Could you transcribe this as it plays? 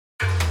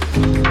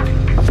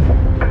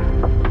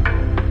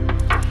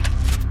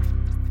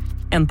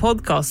En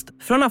podcast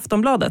från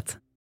Aftonbladet.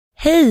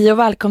 Hej och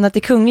välkomna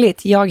till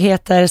Kungligt. Jag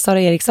heter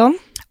Sara Ericsson.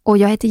 Och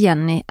jag heter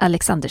Jenny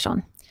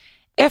Alexandersson.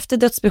 Efter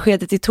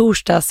dödsbeskedet i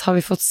torsdags har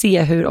vi fått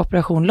se hur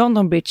operation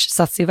London Bridge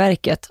satts i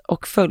verket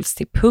och följs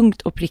till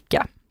punkt och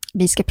pricka.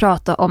 Vi ska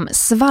prata om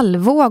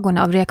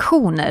svallvågorna av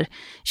reaktioner.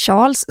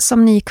 Charles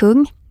som ny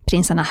kung,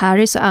 prinsarna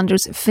Harrys och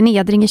Andrews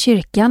förnedring i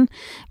kyrkan,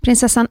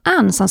 prinsessan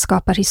Anne som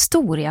skapar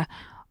historia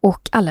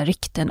och alla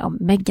rykten om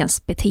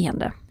Meghans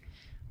beteende.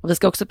 Och vi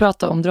ska också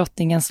prata om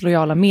drottningens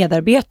lojala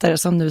medarbetare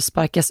som nu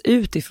sparkas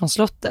ut ifrån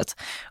slottet.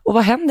 Och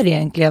vad händer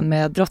egentligen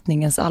med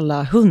drottningens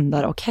alla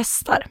hundar och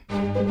hästar?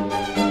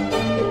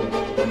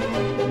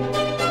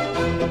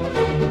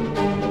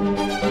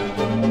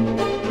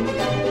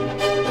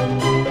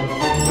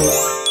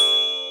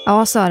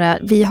 Ja, Sara,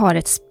 vi har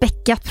ett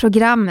späckat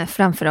program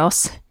framför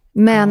oss.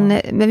 Men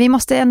vi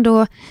måste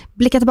ändå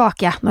blicka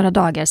tillbaka några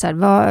dagar. Så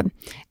här,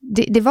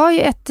 det var ju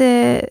ett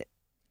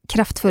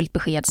kraftfullt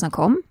besked som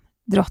kom.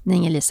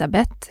 Drottning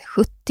Elisabeth,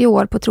 70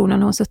 år på tronen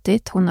har hon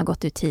suttit. Hon har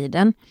gått ur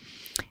tiden.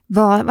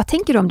 Vad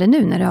tänker du om det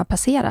nu när det har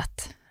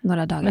passerat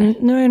några dagar? Men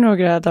nu har ju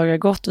några dagar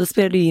gått. Vi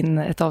spelade in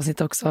ett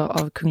avsnitt också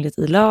av Kungligt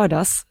i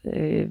lördags.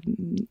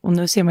 Och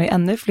nu ser man ju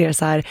ännu fler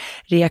så här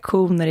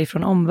reaktioner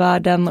ifrån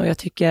omvärlden. Och jag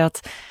tycker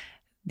att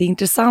det är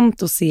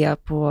intressant att se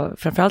på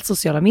framförallt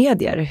sociala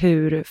medier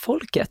hur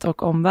folket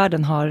och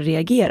omvärlden har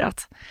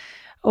reagerat.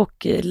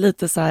 Och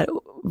lite så här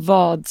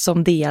vad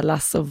som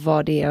delas och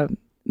vad det är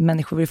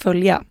människor vill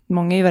följa.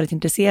 Många är ju väldigt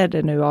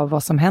intresserade nu av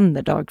vad som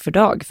händer dag för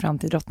dag fram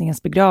till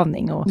drottningens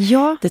begravning och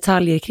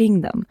detaljer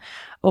kring den.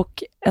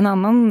 Och en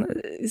annan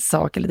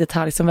sak eller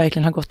detalj som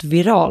verkligen har gått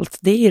viralt,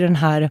 det är ju den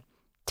här,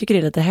 tycker det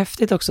är lite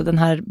häftigt också, den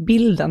här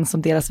bilden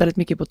som delas väldigt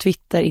mycket på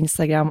Twitter,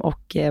 Instagram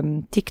och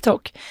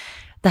TikTok.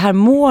 Det här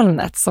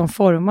molnet som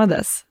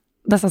formades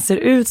nästan ser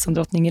ut som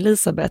drottning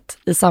Elisabeth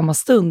i samma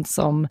stund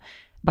som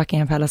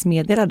Buckingham Palace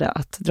meddelade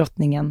att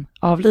drottningen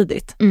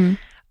avlidit. Mm.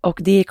 Och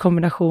det är i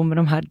kombination med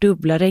de här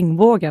dubbla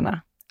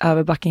regnbågarna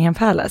över Buckingham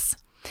Palace.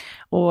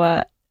 Och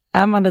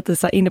är man lite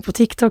så inne på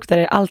TikTok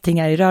där allting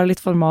är i rörligt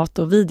format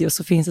och video,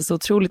 så finns det så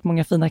otroligt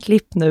många fina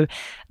klipp nu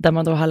där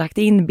man då har lagt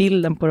in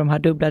bilden på de här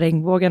dubbla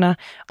regnbågarna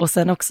och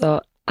sen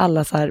också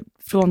alla så här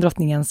från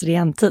drottningens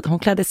regentid. Hon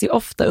klädde sig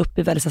ofta upp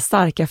i väldigt så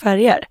starka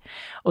färger.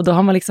 Och då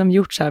har man liksom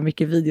gjort så här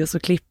mycket videos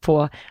och klipp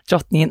på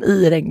drottningen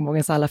i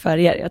regnbågens alla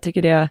färger. Jag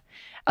tycker det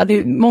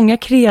är många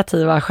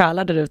kreativa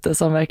själar där ute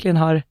som verkligen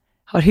har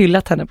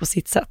hyllat henne på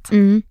sitt sätt.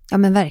 Ja,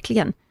 men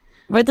verkligen.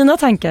 Vad är dina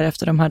tankar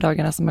efter de här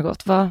dagarna som har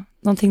gått? Vad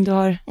någonting du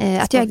har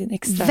att jag är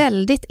extra?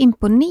 Väldigt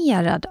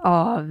imponerad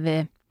av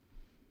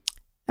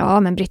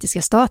men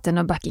brittiska staten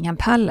och Buckingham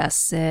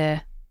Palace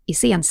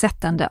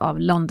iscensättande av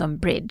London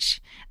Bridge.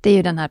 Det är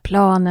ju den här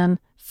planen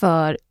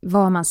för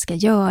vad man ska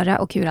göra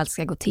och hur allt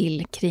ska gå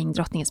till kring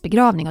drottningens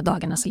begravning och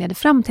dagarna som leder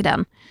fram till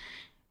den.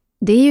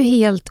 Det är ju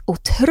helt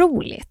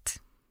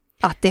otroligt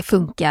att det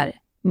funkar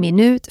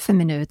minut för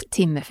minut,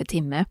 timme för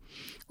timme.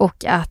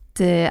 Och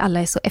att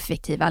alla är så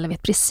effektiva, alla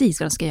vet precis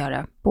vad de ska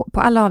göra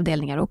på alla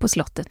avdelningar och på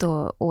slottet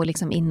och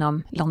liksom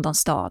inom Londons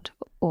stad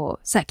och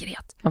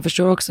säkerhet. Man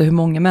förstår också hur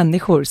många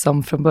människor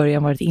som från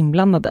början varit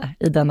inblandade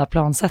i denna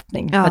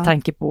plansättning med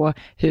tanke på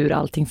hur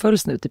allting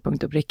följs nu till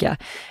punkt och pricka.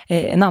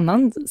 En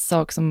annan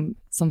sak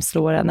som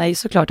slår en är ju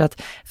såklart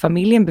att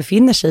familjen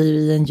befinner sig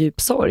i en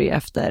djup sorg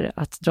efter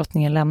att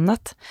drottningen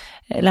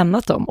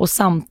lämnat dem, och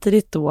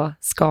samtidigt då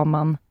ska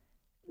man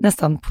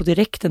nästan på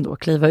direkten då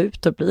kliva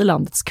ut och bli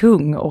landets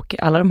kung, och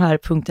alla de här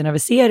punkterna vi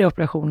ser i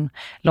operation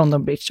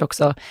London Bridge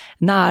också,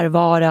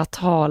 närvara,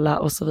 tala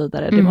och så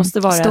vidare. Det måste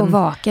vara stå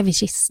vaka vid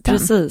kistan.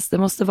 Precis, det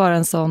måste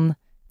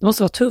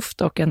vara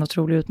tufft och en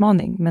otrolig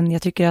utmaning, men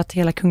jag tycker att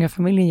hela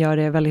kungafamiljen gör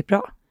det väldigt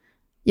bra.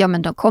 Ja,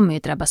 men de kommer ju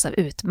drabbas av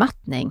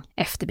utmattning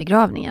efter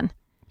begravningen.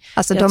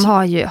 Alltså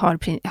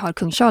har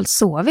kung Charles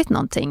sovit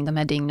någonting de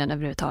här dygnen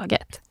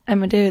överhuvudtaget? Nej,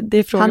 men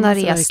det han har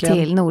rest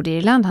till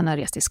Nordirland, han har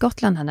rest till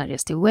Skottland, han har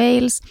rest till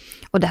Wales.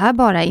 Och det här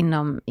bara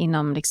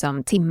inom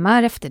liksom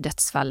timmar efter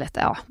dödsfallet,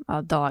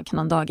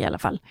 någon dag i alla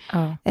fall.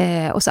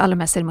 Ja. Och så alla de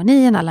här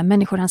ceremonierna, alla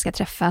människor han ska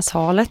träffas.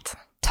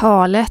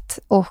 Talet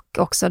och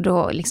också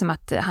då liksom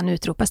att han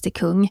utropas till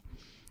kung.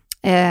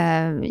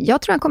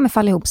 Jag tror han kommer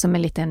falla ihop som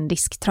en liten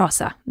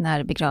disktrasa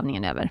när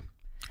begravningen är över.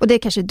 Och det är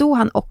kanske då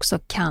han också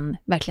kan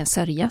verkligen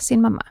sörja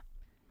sin mamma.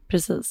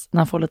 Precis, när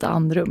han får lite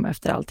andrum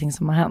efter allting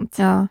som har hänt.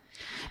 Ja,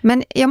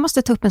 men jag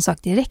måste ta upp en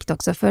sak direkt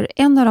också. För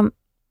en av de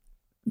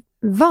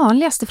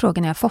vanligaste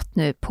frågorna jag har fått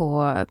nu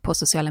på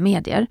sociala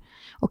medier,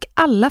 och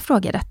alla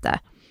frågar detta,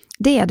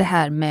 det är det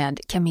här med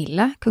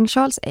Camilla. Kung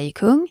Charles är ju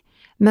kung,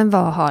 men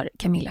vad har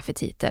Camilla för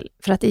titel?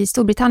 För att i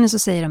Storbritannien så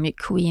säger de ju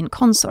Queen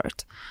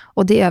Consort.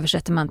 Och det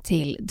översätter man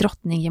till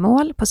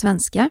drottninggemål på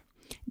svenska.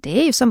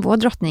 Det är ju som vår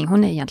drottning,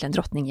 hon är egentligen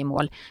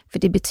drottninggemål. För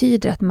det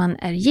betyder att man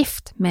är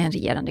gift med en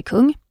regerande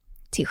kung.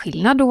 Till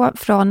skillnad då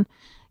från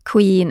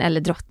Queen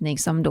eller drottning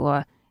som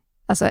då,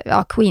 alltså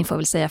Queen får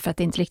väl säga för att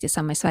det är inte riktigt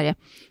samma i Sverige,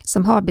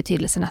 som har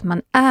betydelsen att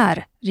man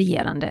är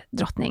regerande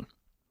drottning.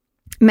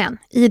 Men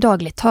i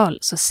dagligt tal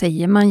så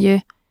säger man ju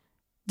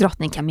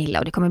drottning Camilla,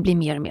 och det kommer bli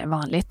mer och mer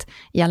vanligt.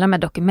 I alla de här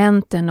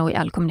dokumenten och i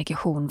all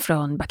kommunikation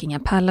från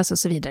Buckingham Palace och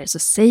så vidare så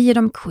säger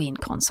de Queen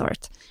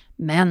Consort.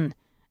 Men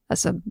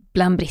alltså,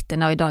 bland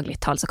britterna och i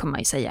dagligt tal så kommer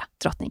man ju säga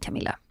drottning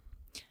Camilla.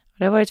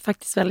 Det har varit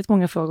faktiskt väldigt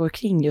många frågor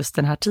kring just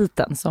den här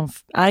titeln som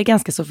är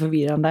ganska så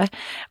förvirrande.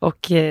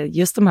 Och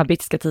just de här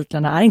brittiska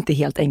titlarna är inte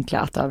helt enkla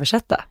att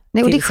översätta.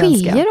 Nej, och det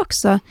skiljer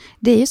också.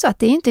 Det är ju så att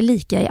det är inte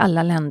lika i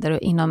alla länder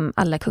och inom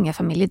alla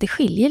kungafamiljer. Det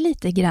skiljer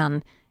lite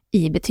grann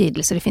i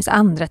betydelse. Det finns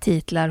andra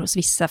titlar hos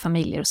vissa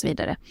familjer och så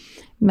vidare.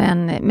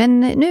 Men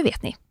nu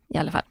vet ni i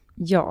alla fall.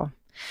 Ja.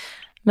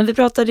 Men vi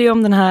pratade ju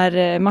om den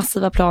här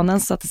massiva planen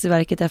som sattes i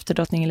verket efter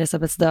drottning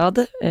Elizabeths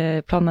död.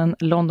 Planen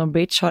London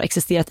Bridge har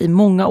existerat i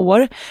många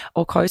år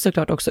och har ju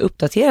såklart också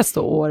uppdaterats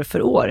då år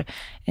för år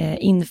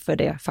inför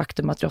det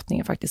faktum att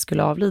drottningen faktiskt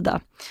skulle avlida.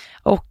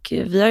 Och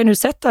vi har ju nu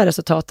sett det här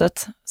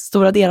resultatet,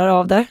 stora delar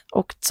av det,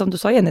 och som du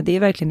sa Jenny, det är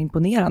verkligen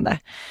imponerande.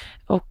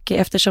 Och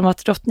eftersom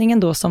att drottningen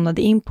då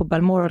somnade in på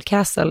Balmoral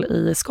Castle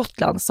i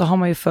Skottland så har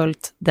man ju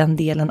följt den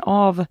delen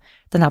av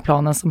den här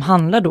planen som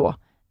handlar då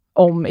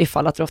om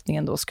ifall att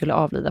drottningen då skulle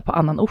avlida på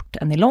annan ort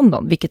än i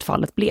London, vilket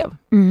fallet blev.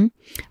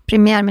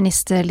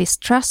 Premiärminister Liz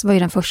Truss var ju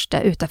den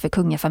första utanför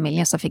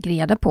kungafamiljen som fick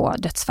reda på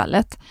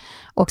dödsfallet.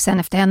 Och sen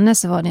efter henne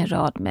så var det en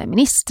rad med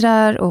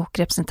ministrar och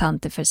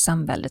representanter för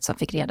samväldet som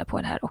fick reda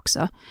på det här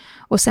också.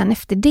 Och sen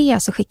efter det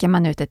så skickar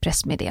man ut ett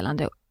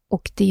pressmeddelande,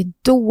 och det är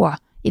då,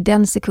 i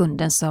den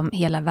sekunden, som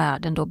hela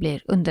världen då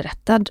blir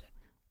underrättad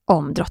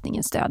om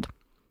drottningens död.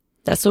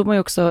 Där såg man ju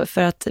också,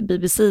 för att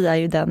BBC är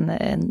ju den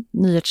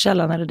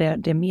nyhetskällan eller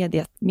det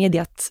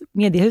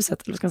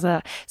mediehuset eller ska jag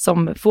säga,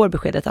 som får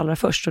beskedet allra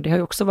först, och det har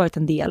ju också varit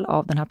en del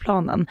av den här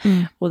planen.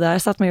 Och där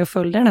satt man ju och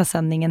följde den här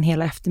sändningen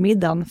hela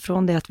eftermiddagen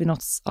från det att vi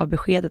nåtts av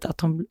beskedet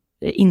att hon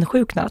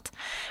insjuknat.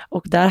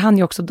 Och där hann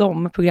ju också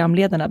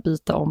programledarna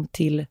byta om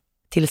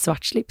till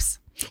svart slips.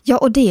 Ja,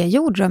 och det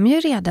gjorde de ju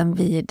redan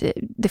vid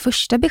det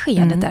första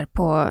beskedet där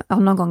på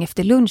någon gång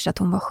efter lunch, att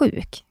hon var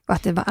sjuk och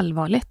att det var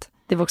allvarligt.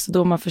 Det var också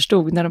då man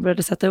förstod, när de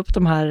började sätta upp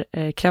de här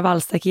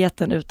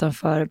kravallstaketen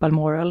utanför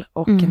Balmoral,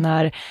 och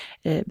när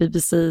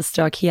BBC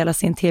strök hela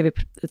sin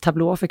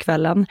tv-tablå för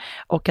kvällen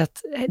och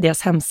att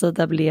deras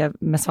hemsida blev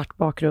med svart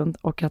bakgrund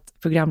och att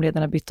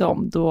programledarna bytte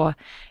om, då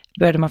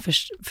började man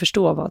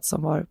förstå vad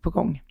som var på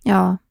gång.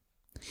 Ja,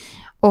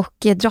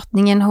 och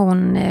drottningen,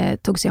 hon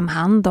tog sig om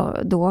hand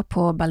då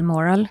på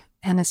Balmoral.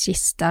 Hennes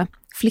kista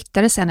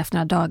flyttade sen efter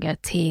några dagar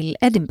till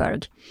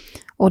Edinburgh.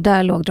 Och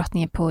där låg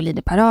drottningen på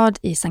liderparad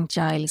i St.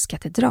 Giles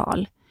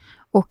katedral.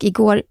 Och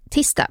igår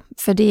tisdag,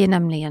 för det är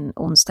nämligen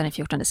onsdag den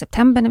 14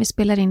 september när vi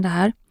spelar in det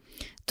här,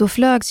 då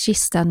flögs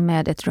kistan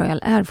med ett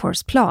Royal Air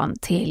Force-plan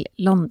till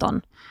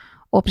London.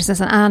 Och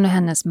prinsessan Anne och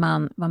hennes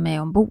man var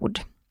med ombord.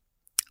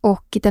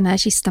 Och den här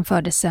kistan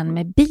fördes sen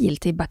med bil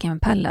till Buckingham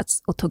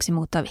Palace och togs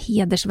emot av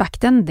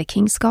hedersvakten, The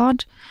King's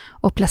Guard,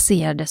 och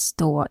placerades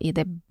då i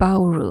the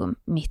bowroom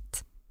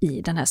mitt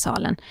i den här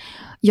salen.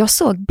 Jag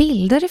såg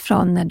bilder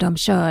ifrån när de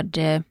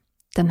körde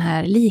den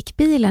här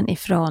likbilen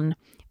ifrån,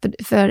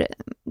 för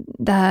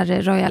det här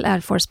Royal Air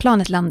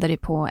Force-planet landade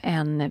på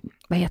en,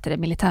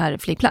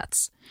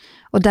 militärflygplats.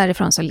 Och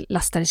därifrån så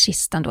lastades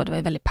kistan då, det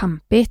var väldigt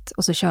pampigt,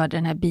 och så körde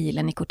den här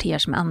bilen i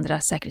kortege med andra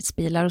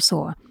säkerhetsbilar och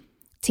så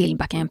till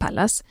Buckingham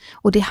Palace.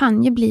 Och det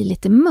hann ju bli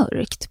lite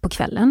mörkt på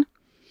kvällen.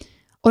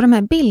 Och de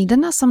här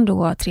bilderna som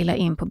då trillade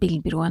in på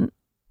bildbyrån,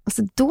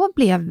 alltså då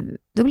blev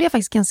jag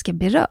faktiskt ganska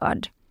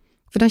berörd.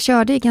 För de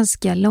körde i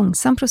ganska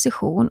långsam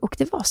procession, och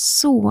det var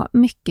så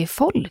mycket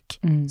folk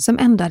som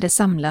ändå hade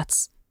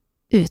samlats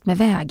ut med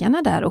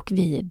vägarna där och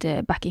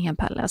vid Buckingham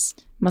Palace.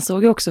 Man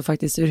såg ju också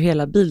faktiskt hur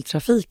hela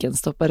biltrafiken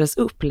stoppades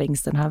upp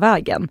längs den här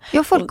vägen.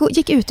 Ja, folk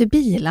gick ut ur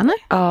bilarna.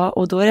 Ja,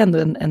 och då är det ändå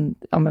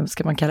en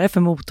ska man kalla det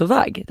för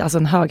motorväg, alltså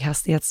en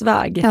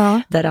höghastighetsväg,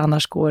 där det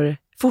annars går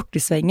fort i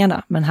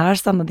svängarna, men här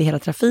stannade hela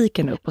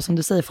trafiken upp, och som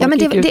du säger,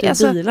 folk gick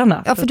ut ur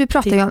bilarna. Ja, för du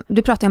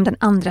pratar ju om den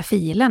andra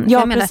filen.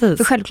 Ja, precis.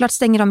 För självklart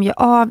stänger de ju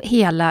av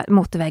hela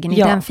motorvägen i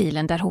den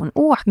filen där hon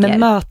åker. Men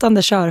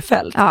mötande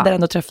körfält, där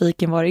ändå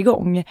trafiken var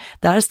igång,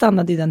 där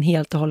stannade ju den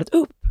helt och hållet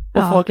upp,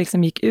 och folk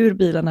liksom gick ur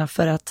bilarna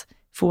för att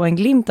få en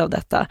glimt av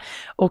detta.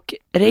 Och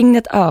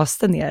regnet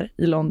öste ner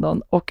i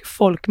London, och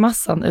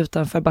folkmassan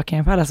utanför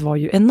Buckingham Palace var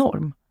ju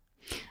enorm.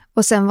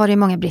 Och sen var det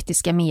många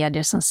brittiska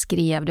medier som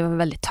skrev, det var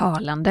väldigt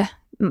talande,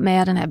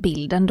 med den här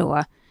bilden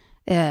då,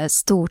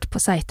 stort på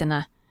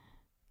sajterna,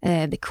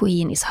 The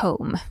Queen is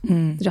home,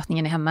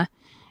 drottningen är hemma.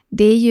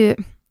 Det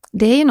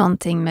är ju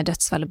någonting med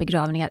dödsfall och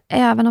begravningar,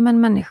 även om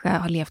en människa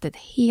har levt ett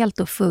helt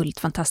och fullt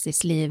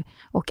fantastiskt liv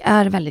och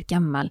är väldigt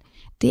gammal.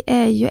 Det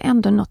är ju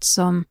ändå något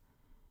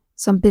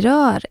som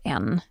berör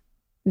en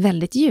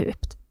väldigt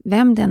djupt.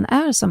 Vem den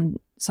är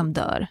som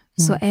dör,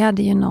 så är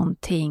det ju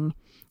någonting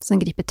som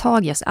griper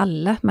tag i oss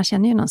alla. Man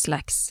känner ju någon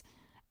slags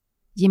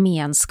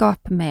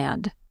gemenskap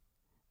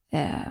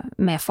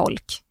med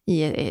folk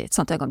i ett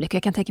sånt ögonblick.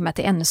 Jag kan tänka mig att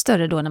det är ännu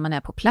större då när man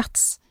är på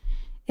plats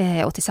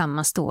och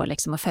tillsammans då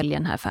liksom och följer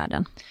den här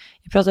färden.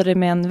 Jag pratade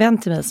med en vän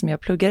till mig som jag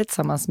pluggade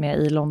tillsammans med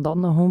i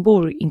London och hon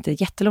bor inte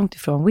jättelångt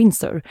ifrån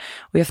Windsor.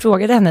 Och jag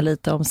frågade henne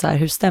lite om så här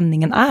hur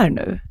stämningen är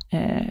nu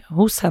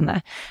hos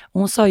henne. Och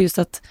hon sa just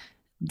att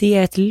det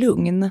är ett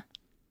lugn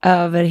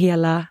över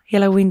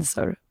hela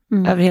Windsor,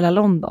 över hela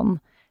London.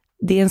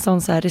 Det är en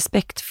sån så här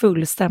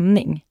respektfull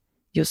stämning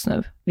just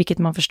nu, vilket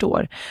man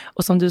förstår.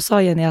 Och som du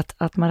sa Jenny,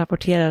 att man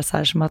rapporterar så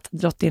här som att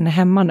drottningen är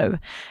hemma nu.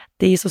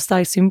 Det är så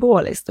starkt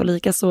symboliskt och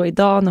likaså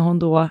idag när hon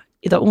då,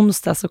 idag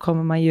onsdag så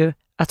kommer man ju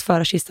att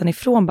föra kistan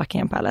ifrån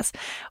Buckingham Palace.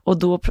 Och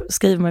då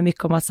skriver man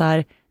mycket om att så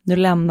här, nu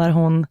lämnar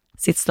hon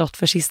sitt slott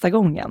för sista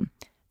gången.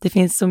 Det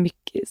finns så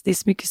mycket, det är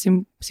så mycket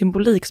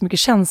symbolik, så mycket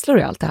känslor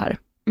i allt det här.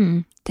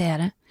 Det är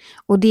det.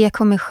 Och det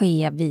kommer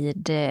ske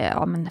vid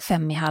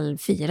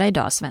 3:30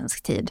 idag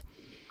svensk tid.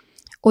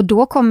 Och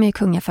då kommer ju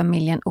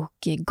kungafamiljen att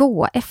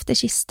gå efter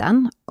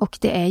kistan. Och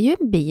det är ju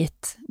en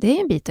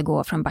bit att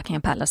gå från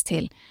Buckingham Palace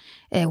till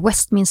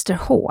Westminster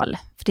Hall.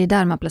 För det är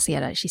där man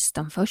placerar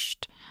kistan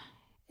först.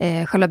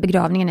 Själva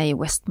begravningen är i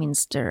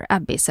Westminster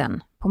Abbey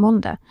sen på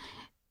måndag.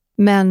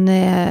 Men,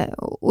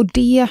 och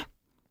det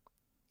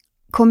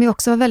kommer ju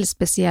också vara väldigt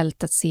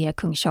speciellt att se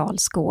kung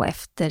Charles gå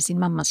efter sin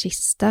mammas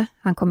kista.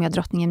 Han kommer ju ha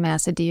drottningen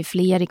med sig, det är ju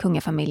fler i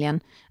kungafamiljen.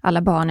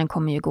 Alla barnen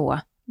kommer ju gå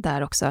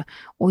där också.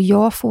 Och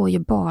jag får ju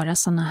bara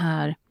såna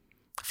här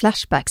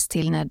flashbacks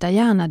till när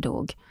Diana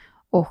dog.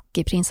 Och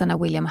prinsarna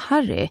William och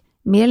Harry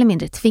mer eller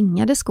mindre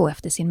tvingades gå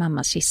efter sin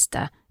mammas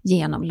kista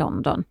genom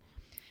London.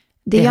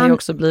 Det har ju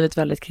också blivit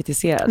väldigt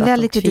kritiserat.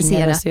 Väldigt att de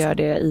tvingades kritiserat.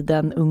 göra det i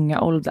den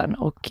unga åldern.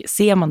 Och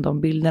ser man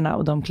de bilderna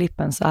och de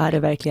klippen så är det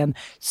verkligen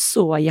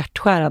så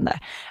hjärtskärande.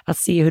 Att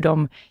se hur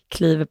de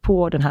kliver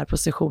på den här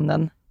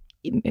positionen.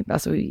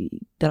 Alltså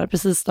den har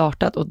precis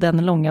startat och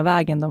den långa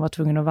vägen de var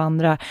tvungna att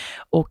vandra.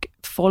 Och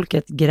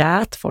folket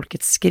grät,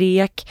 folket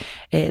skrek.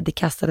 Det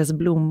kastades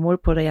blommor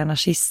på Dianas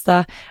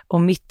kista.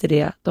 Och mitt i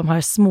det, de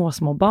här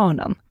små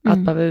barnen.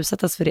 Att behöva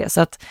utsättas för det.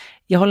 Så att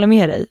jag håller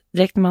med dig.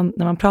 Direkt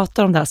när man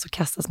pratar om det här så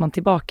kastas man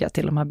tillbaka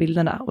till de här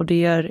bilderna. Och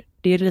det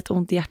är lite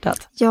ont i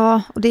hjärtat.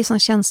 Ja, och det är sån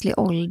känslig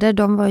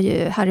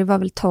ålder. Harry var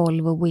väl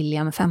 12 och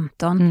William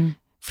 15.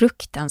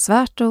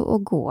 Fruktansvärt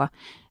att gå.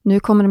 Nu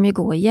kommer de ju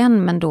gå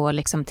igen, men då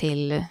liksom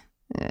till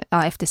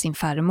efter sin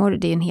farmor.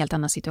 Det är en helt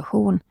annan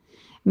situation.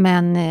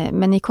 Men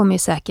ni kommer ju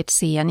säkert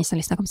se, ni som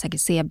lyssnar kommer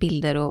säkert se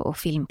bilder och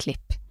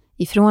filmklipp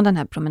ifrån den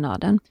här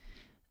promenaden.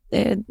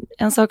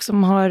 En sak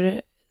som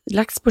har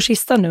lagts på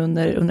kistan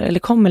nu eller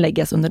kommer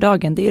läggas under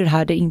dagen, det är det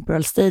här The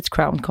Imperial State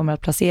Crown kommer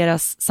att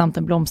placeras samt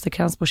en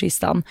blomsterkrans på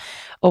kistan.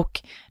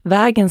 Och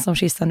vägen som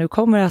kistan nu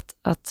kommer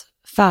att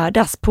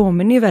färdas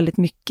påminner ju väldigt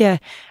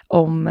mycket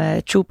om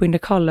Troop in the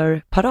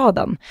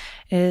Colour-paraden.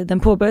 Den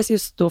påbörjas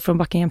just då från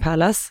Buckingham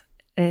Palace.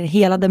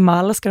 Hela The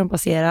Mall ska de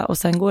passera och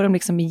sen går de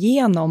liksom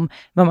igenom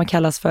vad man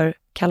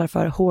kallar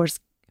för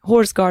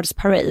Horse Guards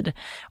Parade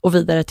och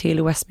vidare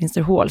till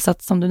Westminster Hall. Så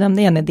att, som du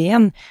nämnde Jenny, det är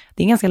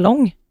en ganska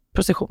lång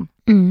procession.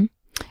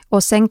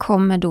 Och sen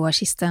kommer då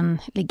kistan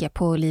ligga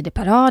på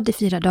lideparad i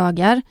 4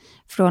 dagar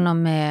från och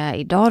med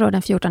idag då,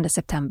 den 14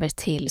 september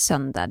till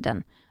söndag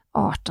den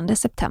 18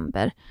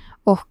 september.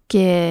 Och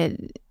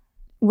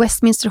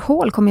Westminster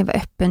Hall kommer att vara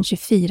öppen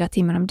 24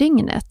 timmar om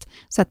dygnet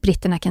så att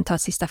britterna kan ta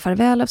ett sista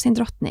farväl av sin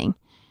drottning.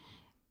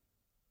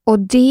 Och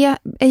det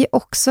är ju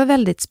också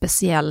väldigt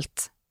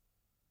speciellt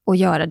att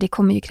göra. Det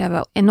kommer ju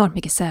kräva enormt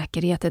mycket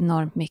säkerhet,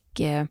 enormt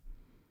mycket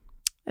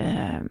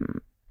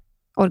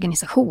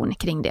organisation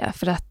kring det.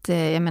 För att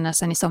jag menar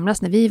sen i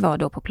somras när vi var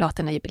då på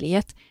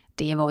Platina-jubileet,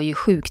 det var ju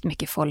sjukt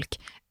mycket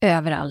folk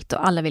överallt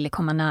och alla ville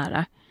komma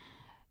nära.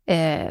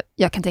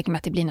 Jag kan tänka mig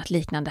att det blir något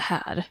liknande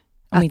här.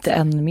 Om inte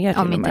ännu mer.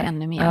 Om inte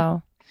ännu mer.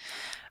 Ja.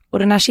 Och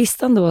den här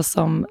kistan då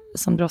som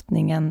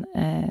drottningen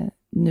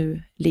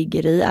nu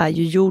ligger i är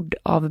ju gjord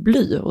av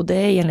bly. Och det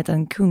är enligt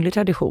en kunglig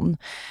tradition.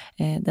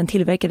 Den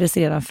tillverkades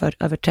redan för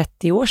över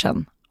 30 år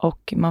sedan.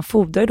 Och man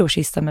fodrar då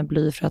kistan med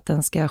bly för att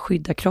den ska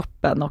skydda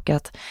kroppen och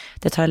att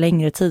det tar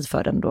längre tid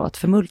för den då att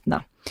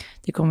förmultna.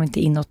 Det kommer inte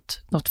in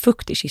något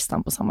fukt i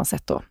kistan på samma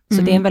sätt då.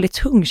 Så det är en väldigt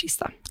tung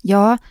kista.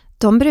 Ja,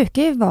 de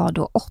brukar ju vara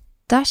då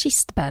 8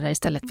 kistbärare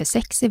istället för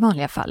 6 i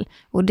vanliga fall.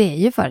 Och det är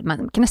ju för att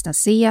man kan nästan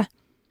se,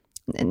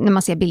 när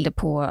man ser bilder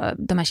på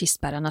de här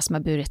kistbärarna som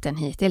har burit den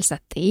hittills,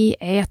 att det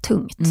är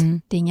tungt.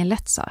 Det är ingen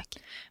lätt sak.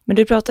 Men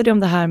du pratade om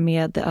det här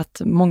med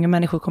att många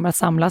människor kommer att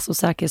samlas och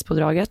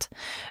säkerhetspådraget.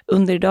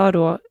 Under idag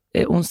då,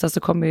 onsdag, så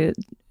kommer ju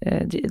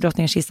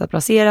drottningens kista att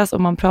placeras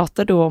och man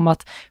pratar då om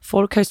att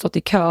folk har stått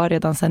i kö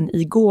redan sedan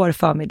igår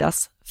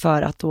förmiddags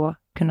för att då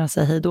kunna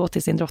säga hej då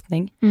till sin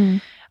drottning.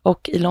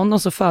 Och i London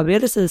så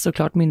förbereder sig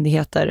såklart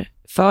myndigheter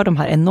för de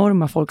här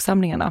enorma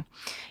folksamlingarna.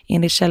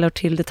 Enligt källor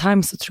till The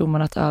Times så tror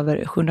man att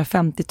över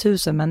 750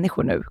 000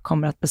 människor nu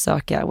kommer att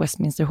besöka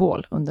Westminster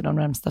Hall under de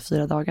närmsta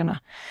 4 dagarna.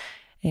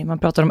 Man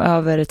pratar om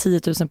över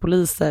 10 000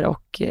 poliser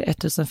och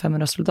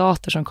 1500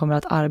 soldater som kommer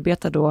att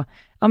arbeta då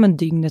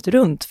dygnet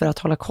runt för att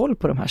hålla koll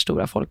på de här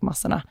stora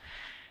folkmassorna.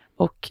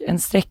 Och en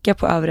sträcka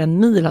på över 1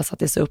 mil har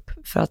satts upp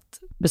för att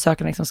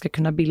besökarna liksom ska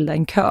kunna bilda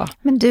en kö.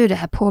 Men du, det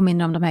här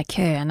påminner om de här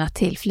köerna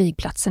till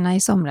flygplatserna i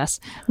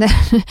somras.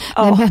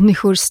 När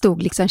människor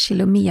stod liksom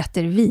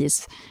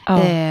kilometervis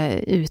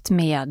ut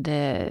med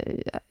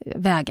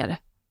vägar.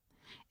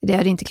 Det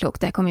är inte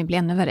klokt, det här kommer ju bli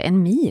ännu värre. 1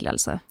 mil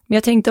alltså. Men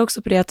jag tänkte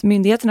också på det att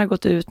myndigheterna har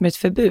gått ut med ett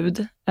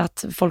förbud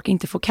att folk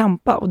inte får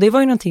campa. Och det var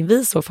ju någonting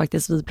vi såg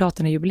faktiskt vid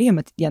pratarna i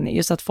jubileet, Jenny.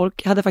 Just att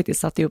folk hade faktiskt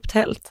satt upp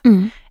tält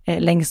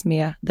längs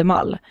med The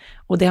Mall.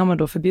 Och det har man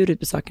då förbjudit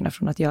besökarna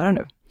från att göra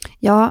nu.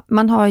 Ja,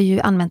 man har ju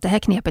använt det här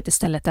knepet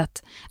istället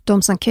att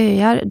de som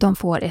köar, de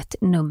får ett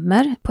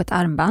nummer på ett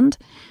armband.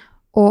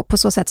 Och på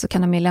så sätt så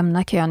kan de ju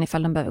lämna kön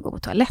ifall de behöver gå på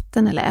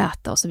toaletten eller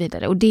äta och så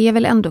vidare. Och det är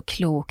väl ändå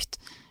klokt.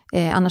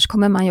 Annars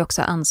kommer man ju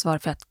också ha ansvar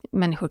för att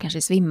människor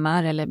kanske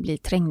svimmar eller blir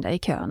trängda i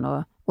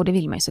kön och det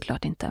vill man ju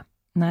såklart inte.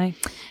 Nej.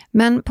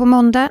 Men på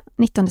måndag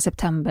 19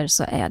 september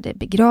så är det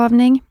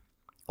begravning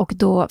och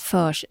då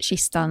förs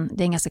kistan,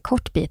 det är en ganska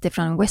kort bit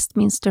från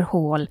Westminster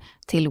Hall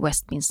till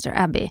Westminster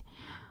Abbey.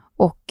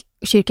 Och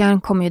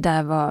kyrkan kommer ju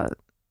där vara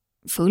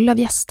full av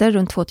gäster,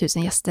 runt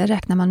 2000 gäster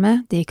räknar man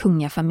med. Det är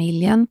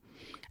kungafamiljen,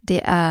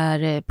 det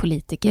är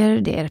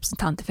politiker, det är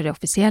representanter för det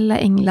officiella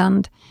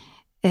England.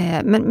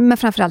 Men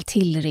framförallt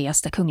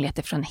tillresta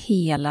kungligheter från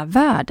hela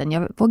världen.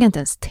 Jag vågar inte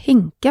ens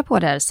tänka på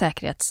det här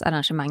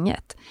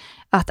säkerhetsarrangemanget.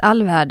 Att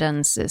all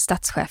världens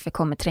statschefer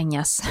kommer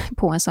trängas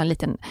på en sån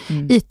liten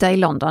yta i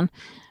London.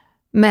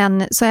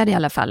 Men så är det i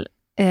alla fall.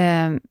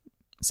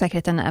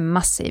 Säkerheten är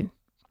massiv.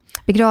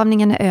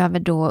 Begravningen är över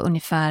då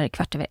ungefär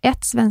 1:15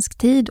 svensk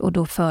tid och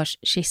då förs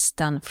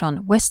kistan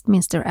från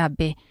Westminster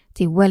Abbey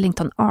till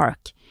Wellington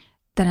Ark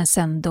där den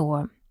sen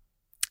då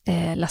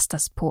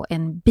lastas på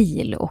en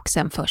bil och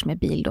sen förs med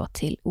bil då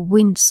till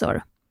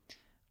Windsor.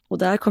 Och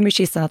där kommer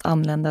kistan att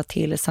anlända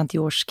till St.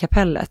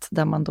 George-kapellet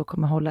där man då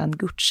kommer hålla en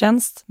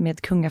gudstjänst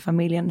med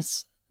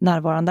kungafamiljens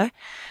närvarande.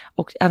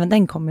 Och även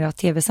den kommer ju att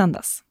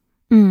tv-sändas.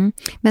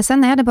 Men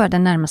sen är det bara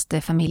den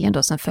närmaste familjen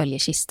då som följer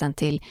kistan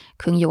till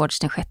kung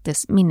George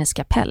VI:s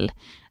minneskapell.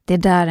 Det är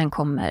där den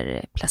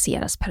kommer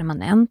placeras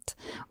permanent.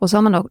 Och så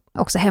har man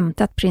också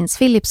hämtat prins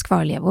Philips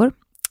kvarlevor.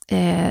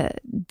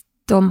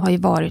 De har ju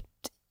varit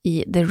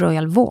i The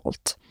Royal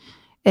Vault.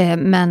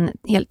 Men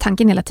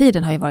tanken hela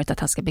tiden har ju varit att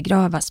han ska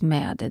begravas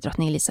med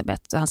drottning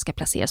Elizabeth och han ska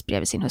placeras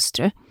bredvid sin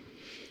hustru.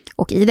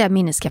 Och i det här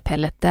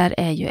minneskapellet där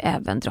är ju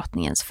även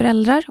drottningens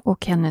föräldrar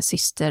och hennes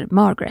syster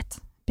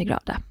Margaret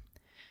begravda.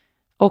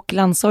 Och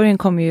landsorgen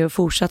kommer ju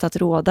fortsätta att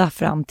råda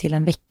fram till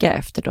en vecka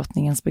efter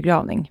drottningens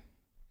begravning.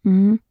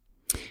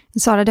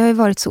 Sara, det har ju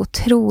varit så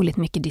otroligt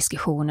mycket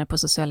diskussioner på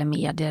sociala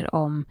medier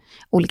om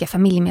olika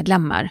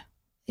familjemedlemmar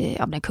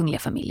av den kungliga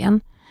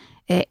familjen.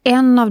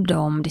 En av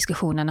de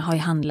diskussionerna har ju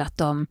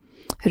handlat om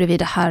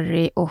huruvida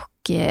Harry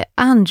och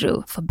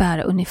Andrew får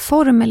bära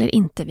uniform eller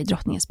inte vid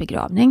drottningens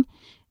begravning.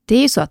 Det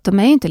är ju så att de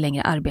är ju inte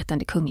längre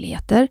arbetande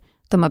kungligheter.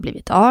 De har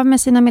blivit av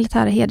med sina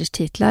militära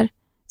hederstitlar.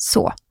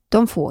 Så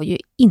de får ju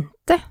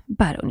inte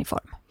bära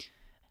uniform.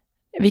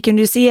 Vi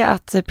kunde ju se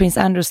att prins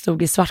Andrew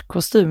stod i svart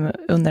kostym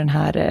under den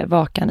här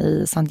vakan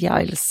i St.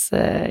 Giles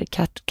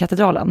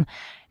katedralen.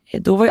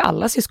 Då var ju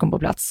alla syskon på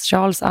plats,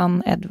 Charles,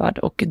 Anne, Edward,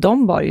 och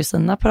de bar ju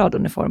sina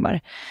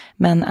paraduniformer.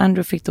 Men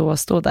Andrew fick då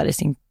stå där i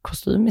sin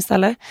kostym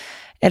istället.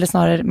 Eller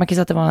snarare, man kan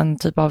säga att det var en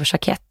typ av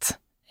jackett,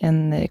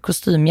 en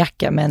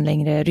kostymjacka med en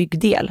längre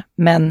ryggdel.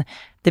 Men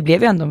det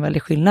blev ju ändå en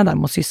väldigt skillnad där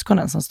mot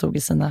syskonen som stod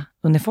i sina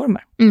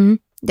uniformer.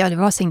 Ja, det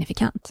var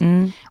signifikant.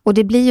 Och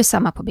det blir ju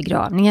samma på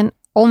begravningen,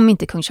 om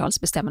inte kung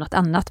Charles bestämmer något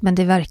annat, men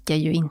det verkar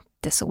ju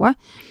inte så.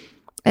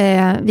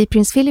 Vid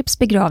prins Philips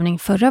begravning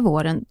förra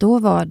våren, då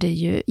var det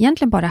ju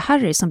egentligen bara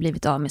Harry som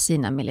blivit av med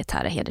sina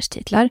militära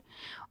hederstitlar.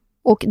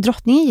 Och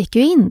drottningen gick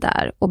ju in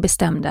där och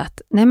bestämde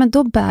att nej, men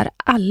då bär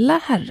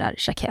alla herrar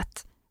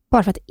jackett.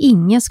 Bara för att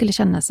ingen skulle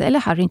känna sig, eller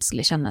Harry inte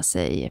skulle känna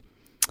sig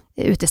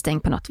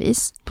utestängd på något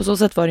vis. På så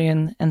sätt var det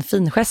ju en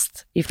fin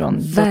gest ifrån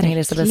drottning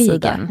Elizabeths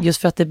sida.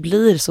 Just för att det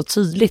blir så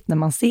tydligt när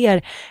man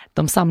ser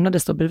de samlade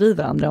stå bredvid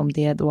varandra om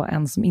det är då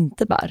en som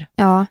inte bär.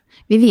 Ja,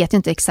 vi vet ju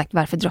inte exakt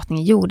varför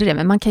drottningen gjorde det,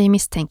 men man kan ju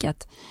misstänka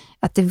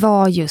att det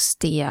var just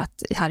det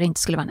att Harry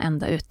inte skulle vara en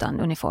enda utan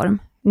uniform.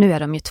 Nu är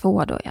de ju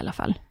 2 då i alla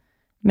fall.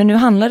 Men nu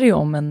handlar det ju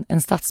om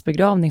en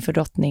statsbegravning för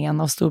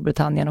drottningen av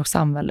Storbritannien och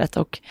samhället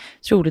och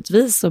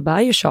troligtvis så bär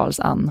ju Charles,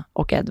 Anne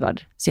och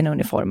Edward sina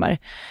uniformer.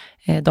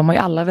 De har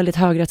ju alla väldigt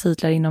höga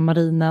titlar inom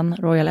marinen,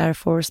 Royal Air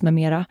Force med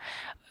mera.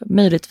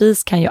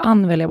 Möjligtvis kan ju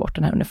Anne välja bort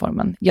den här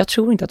uniformen. Jag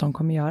tror inte att hon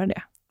kommer göra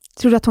det.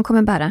 Tror du att hon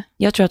kommer bära?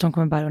 Jag tror att hon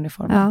kommer bära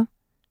uniformen. Ja.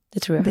 Det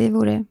tror jag. Det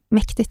vore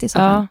mäktigt i så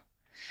fall. Ja.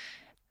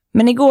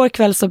 Men igår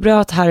kväll så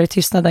bröt Harry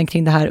tystnaden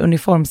kring det här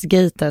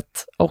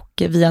uniformsgatet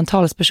och via en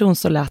talsperson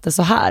så lät det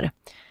så här.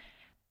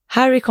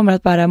 Harry kommer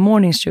att bära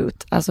morning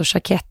suit, alltså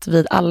jackett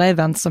vid alla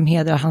event som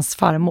hedrar hans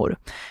farmor.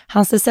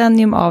 Hans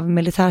decennium av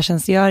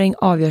militärtjänstgöring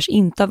avgörs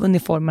inte av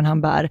uniformen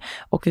han bär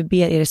och vi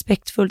ber er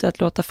respektfullt att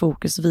låta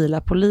fokus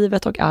vila på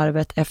livet och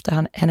arvet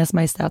efter hennes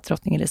majestät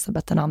drottning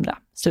Elizabeth II.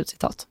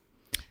 Slutcitat.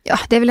 Ja,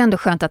 det är väl ändå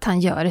skönt att han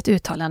gör ett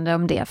uttalande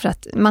om det för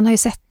att man har ju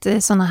sett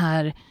såna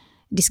här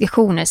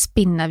diskussioner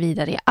spinna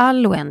vidare i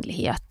all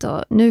oändlighet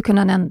och nu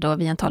kunde han ändå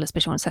via en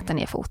talesperson sätta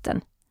ner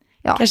foten.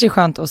 Ja. Kanske är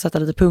skönt att sätta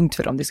lite punkt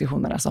för de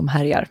diskussionerna som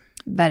härjar.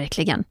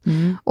 Verkligen.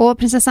 Och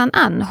prinsessan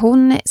Anne,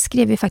 hon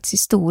skrev ju faktiskt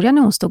historia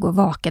när hon stod och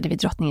vakade vid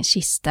drottningens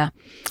kista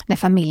när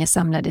familjen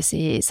samlades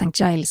i St.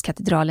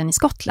 Giles-katedralen i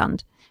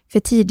Skottland. För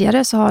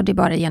tidigare så har det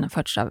bara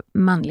genomförts av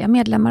manliga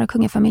medlemmar av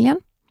kungafamiljen.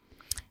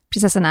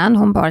 Prinsessan Anne,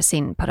 hon bar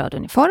sin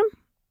paraduniform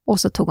och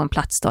så tog hon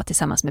plats då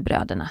tillsammans med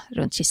bröderna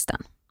runt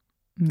kistan.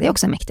 Det är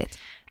också mäktigt.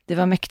 Det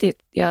var mäktigt.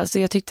 Ja, så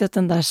jag tyckte att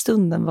den där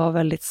stunden var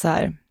väldigt så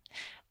här...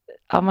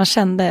 Ja,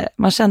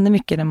 man kände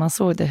mycket när man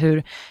såg det,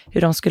 hur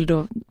de skulle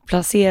då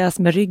placeras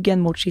med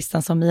ryggen mot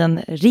kistan som i en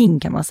ring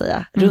kan man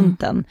säga, runt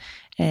den,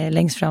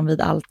 längst fram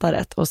vid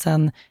altaret. Och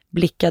sen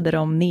blickade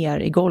de ner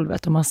i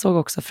golvet och man såg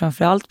också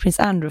framförallt prins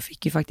Andrew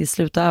fick ju faktiskt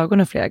sluta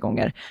ögonen flera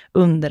gånger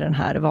under den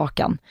här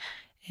vakan.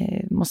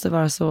 Måste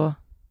vara så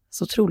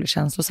otroligt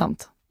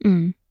känslosamt.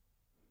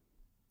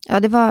 Ja,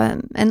 det var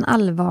en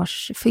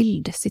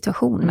allvarsfylld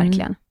situation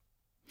verkligen.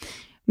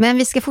 Men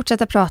vi ska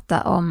fortsätta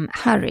prata om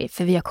Harry,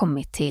 för vi har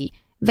kommit till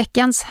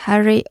veckans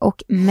Harry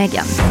och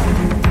Meghan.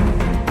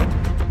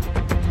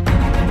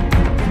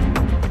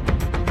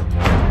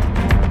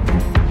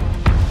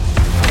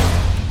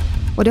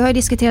 Och det har ju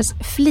diskuterats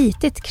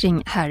flitigt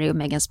kring Harry och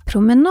Meghans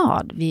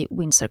promenad vid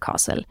Windsor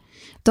Castle.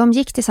 De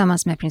gick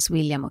tillsammans med prins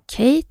William och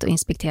Kate och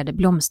inspekterade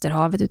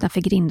blomsterhavet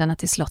utanför grindarna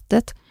till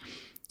slottet.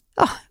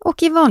 Ja,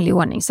 och i vanlig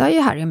ordning så har ju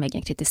Harry och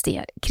Meghan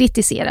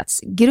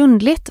kritiserats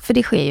grundligt, för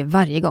det sker ju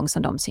varje gång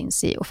som de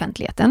syns i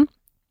offentligheten.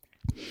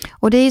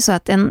 Och det är ju så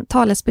att en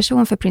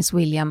talesperson för prins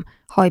William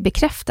har ju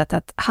bekräftat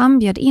att han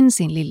bjöd in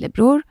sin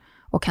lillebror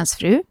och hans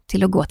fru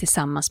till att gå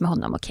tillsammans med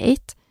honom och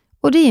Kate.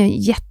 Och det är ju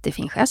en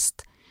jättefin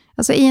gest.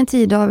 Alltså i en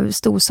tid av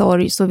stor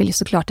sorg så vill ju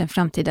såklart den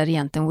framtida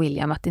regenten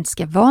William att det inte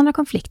ska vara några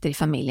konflikter i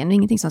familjen och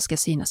ingenting som ska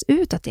synas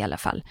utåt i alla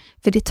fall.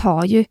 För det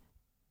tar ju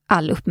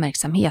all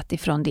uppmärksamhet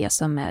ifrån det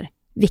som är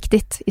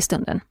viktigt i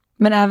stunden.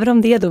 Men även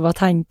om det då var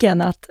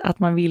tanken att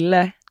man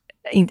ville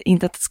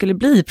inte att det skulle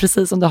bli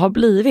precis som det har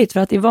blivit, för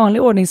att i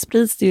vanlig ordning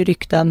sprids det ju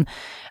rykten,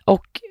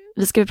 och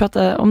vi ska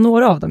prata om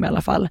några av dem i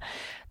alla fall.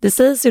 Det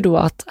sägs ju då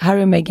att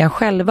Harry och Meghan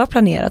själva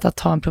planerat att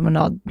ta en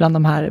promenad bland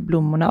de här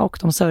blommorna och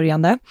de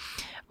sörjande,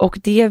 och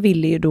det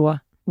ville ju då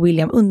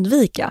William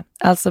undvika.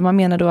 Alltså man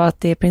menar då att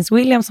det är prins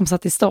William som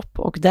satt i stopp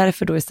och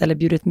därför då istället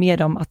bjudit med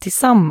dem att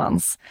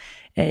tillsammans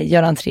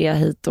göra entré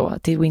hit då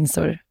till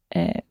Windsor.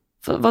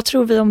 Vad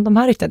tror vi om de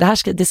här ryktena?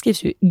 Det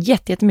skrivs ju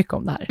jättemycket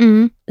om det här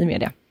i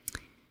media.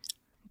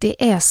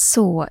 Det är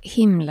så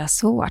himla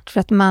svårt, för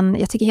att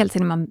jag tycker hela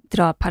tiden man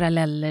drar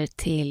paralleller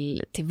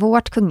till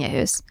vårt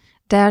kungahus.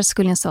 Där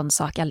skulle en sån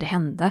sak aldrig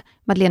hända.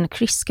 Madeleine och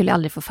Chris skulle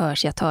aldrig få för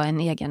sig att ta en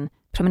egen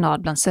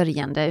promenad bland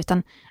sörjande,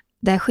 utan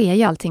där sker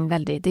ju allting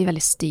det är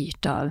väldigt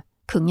styrt av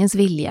kungens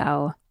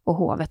vilja och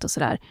hovet och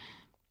sådär.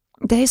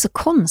 Det är så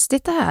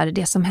konstigt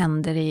det som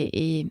händer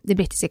i det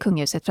brittiska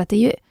kungahuset, för att det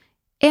är ju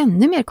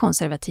ännu mer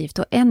konservativt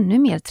och ännu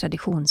mer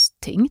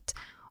traditionstyngt.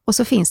 Och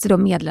så finns det då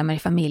medlemmar i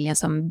familjen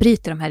som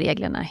bryter de här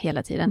reglerna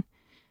hela tiden.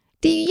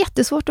 Det är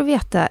jättesvårt att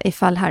veta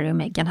ifall Harry och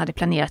Meghan hade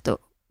planerat att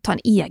ta en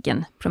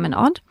egen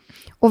promenad.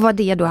 Och vad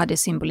det då hade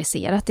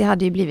symboliserat, det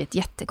hade ju blivit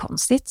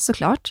jättekonstigt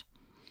såklart.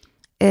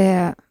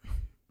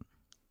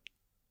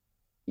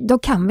 De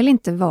kan väl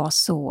inte vara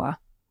så...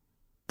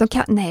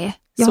 Nej.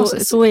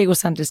 Så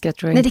egocentriska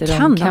tror jag nej, inte de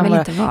kan väl vara.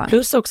 Inte vara.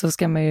 Plus också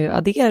ska man ju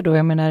addera då,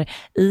 jag menar,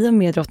 i och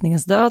med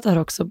drottningens död har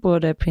också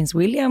både prins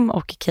William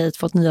och Kate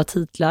fått nya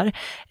titlar,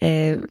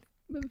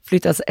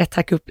 flyttats ett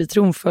hack upp i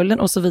tronföljden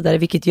och så vidare,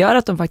 vilket gör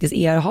att de faktiskt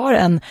har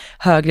en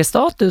högre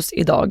status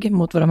idag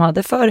mot vad de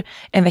hade för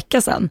en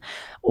vecka sedan.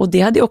 Och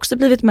det hade också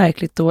blivit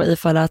märkligt då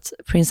ifall att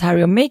prins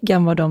Harry och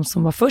Meghan var de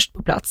som var först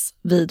på plats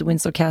vid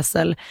Windsor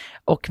Castle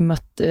och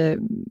mötte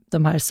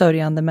de här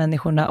sörjande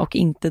människorna och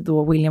inte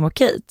då William och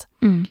Kate.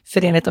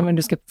 För enligt om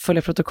du ska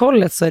följa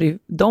protokollet så är det ju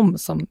de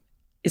som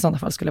i sådana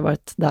fall skulle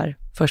varit där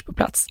först på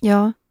plats.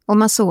 Ja, och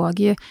man såg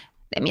ju,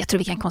 men jag tror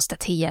vi kan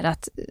konstatera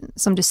att,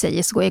 som du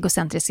säger, så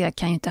egocentriska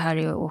kan ju inte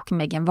Harry och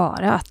Meghan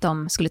vara, att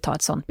de skulle ta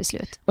ett sådant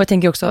beslut. Och jag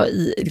tänker också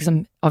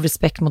av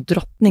respekt mot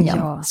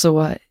drottningen,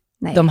 så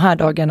de här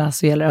dagarna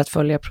så gäller det att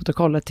följa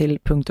protokollet till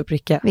punkt och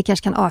pricka. Vi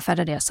kanske kan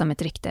avfärda det som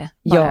ett rykte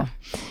bara. Ja.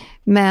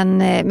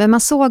 Men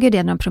man såg ju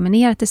det när de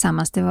promenerade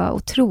tillsammans, det var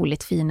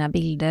otroligt fina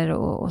bilder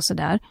och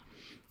sådär.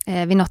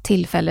 Vid något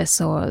tillfälle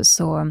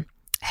så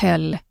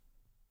höll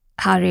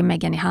Harry och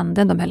Meghan i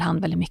handen, de höll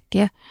hand väldigt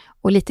mycket.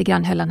 Och lite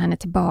grann höll han henne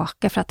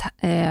tillbaka för att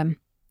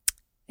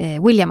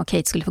William och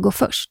Kate skulle få gå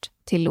först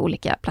till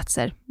olika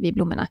platser vid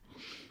blommorna.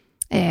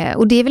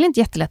 Och det är väl inte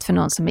jättelätt för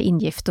någon som är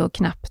ingift och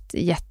knappt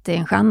gett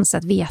en chans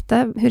att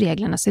veta hur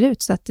reglerna ser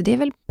ut. Så att det är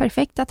väl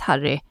perfekt att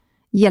Harry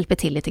hjälper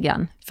till lite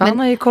grann. För han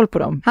har ju koll på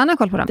dem. Han har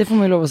koll på dem. Det får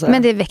man ju lov att säga.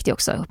 Men det väckte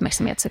också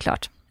uppmärksamhet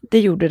såklart. Det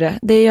gjorde det.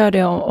 Det gör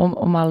det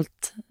om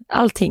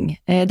allting.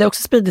 Det har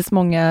också spridits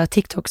många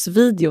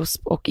TikToks-videos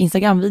och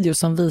Instagram-videos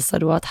som visar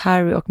då att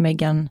Harry och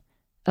Meghan,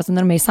 alltså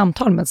när de är i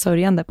samtal med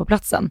sörjande på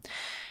platsen.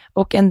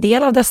 Och en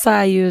del av dessa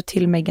är ju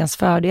till Meghans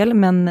fördel,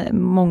 men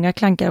många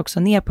klankar också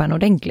ner på henne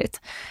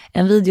ordentligt.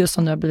 En video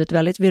som nu har blivit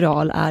väldigt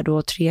viral är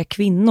då 3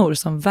 kvinnor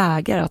som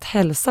vägrar att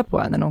hälsa på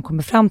henne när de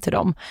kommer fram till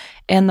dem.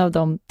 En av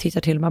dem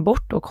tittar till och med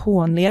bort och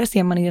hånler,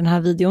 ser man i den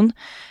här videon.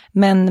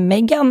 Men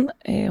Meghan,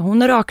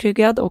 hon är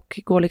rakryggad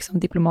och går liksom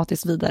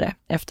diplomatiskt vidare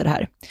efter det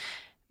här.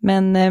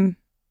 Men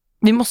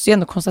vi måste ju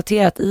ändå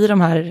konstatera att i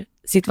de här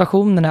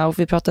situationerna, och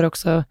vi pratade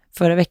också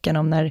förra veckan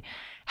om när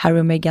Harry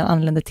och Meghan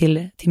anlände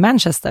till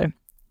Manchester,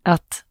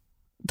 att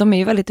de är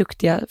ju väldigt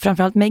duktiga,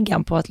 framförallt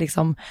Meghan, på att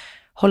liksom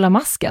hålla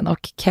masken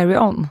och carry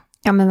on.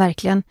 Ja, men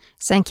verkligen.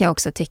 Sen kan jag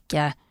också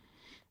tycka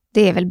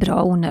det är väl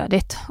bra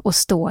onödigt att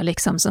stå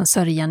liksom som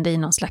sörjande i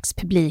någon slags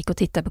publik och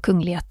titta på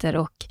kungligheter,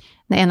 och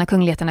när en av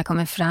kungligheterna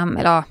kommer fram,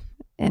 eller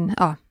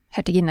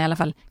hertiginna i alla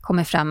fall,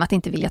 kommer fram, att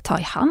inte vilja ta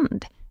i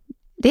hand.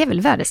 Det är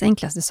väl världens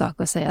enklaste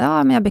sak att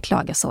säga, men jag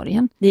beklagar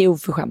sorgen. Det är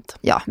oförskämt.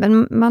 Ja,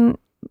 men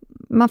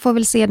man får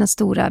väl se den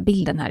stora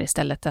bilden här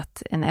istället,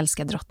 att en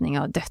älskad drottning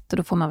har dött, och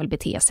då får man väl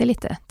bete sig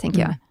lite, tänker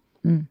jag.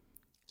 Mm.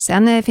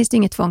 Sen finns det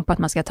inget tvång på att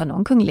man ska ta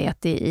någon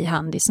kunglighet i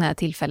hand i såna här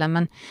tillfällen,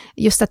 men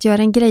just att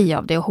göra en grej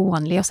av det och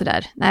hånle och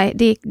sådär,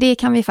 nej, det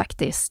kan vi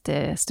faktiskt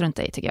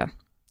strunta i, tycker jag.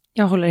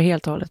 Jag håller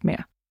helt och hållet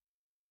med.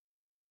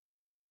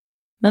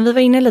 Men vi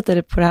var inne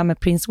lite på det här med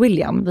prins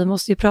William. Vi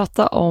måste ju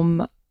prata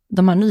om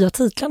de här nya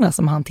titlarna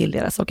som han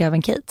tilldelas, och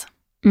även Kate.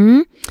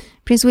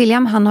 Prins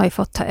William, han har ju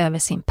fått ta över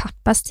sin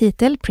pappas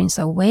titel,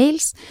 Prince of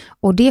Wales,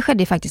 och det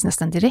skedde faktiskt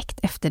nästan direkt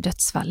efter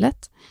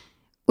dödsfallet.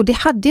 Och det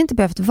hade ju inte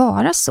behövt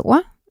vara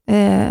så.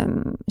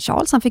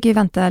 Charles, han fick ju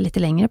vänta lite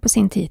längre på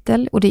sin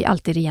titel, och det är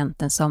alltid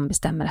regenten som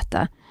bestämmer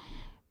detta.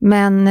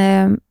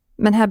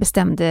 Men här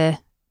bestämde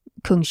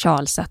kung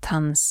Charles att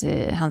hans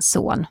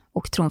son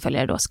och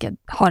tronföljare då ska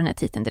ha den här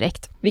titeln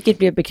direkt. Vilket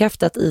blev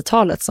bekräftat i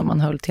talet som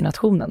han höll till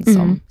nationen,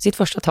 som sitt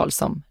första tal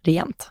som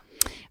regent.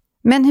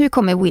 Men hur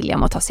kommer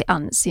William att ta sig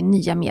an sin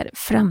nya, mer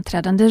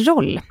framträdande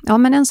roll? Ja,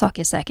 men en sak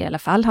är säker i alla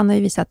fall. Han har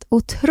ju visat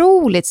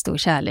otroligt stor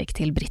kärlek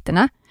till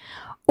britterna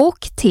och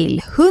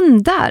till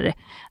hundar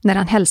när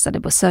han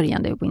hälsade på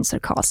sörjande i Windsor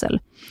Castle.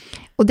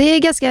 Och det är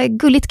ett ganska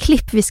gulligt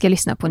klipp vi ska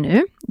lyssna på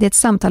nu. Det är ett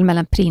samtal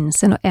mellan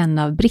prinsen och en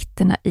av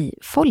britterna i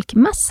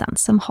folkmassan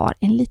som har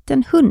en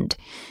liten hund.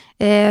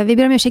 Vi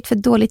ber om ursäkt för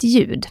dåligt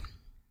ljud.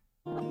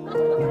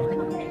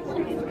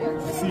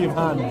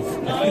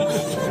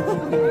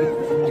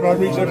 Do I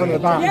reach over the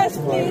back? Yes,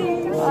 please.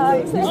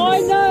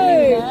 I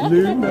know.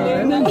 Luna.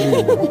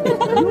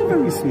 You're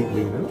very sweet,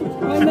 Luna.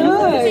 I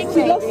know.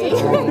 She lost the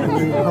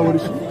train. How old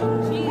is she?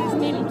 She's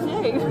nearly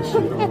 2. Is she?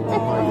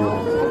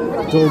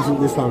 Dogs at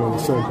this time are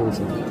so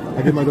important.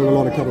 I give my dog a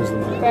lot of cuddles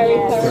in there. Very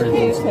important.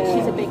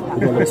 She's a big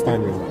We've got a little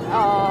spaniel.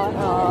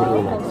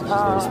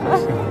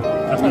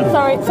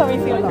 Sorry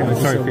for your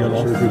loss. Sorry for your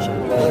loss.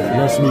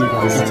 Nice to meet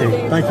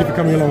you. Thank you for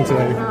coming along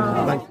today.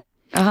 Thank you.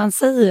 Ja, han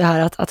säger ju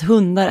här att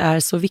hundar är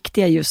så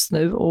viktiga just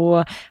nu,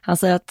 och han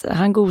säger att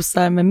han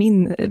gosar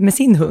med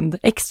sin hund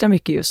extra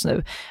mycket just nu.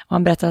 Och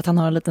han berättar att han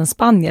har en liten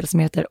spaniel som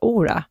heter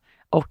Ora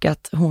och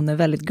att hon är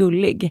väldigt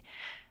gullig.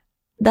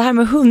 Det här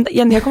med hundar,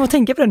 Jenny, jag kommer att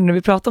tänka på det när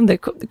vi pratar om det.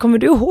 Kommer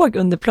du ihåg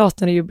under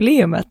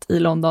Platina-jubileumet i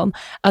London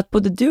att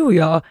både du och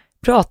jag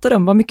pratade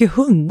om vad mycket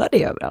hundar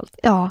det är överallt?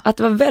 Ja. Att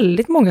det var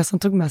väldigt många som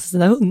tog med sig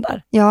sina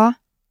hundar. Ja.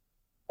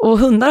 Och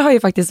hundar har ju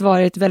faktiskt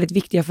varit väldigt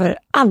viktiga för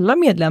alla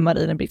medlemmar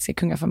i den brittiska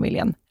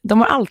kungafamiljen.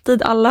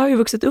 Alla har ju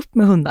vuxit upp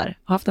med hundar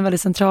och haft en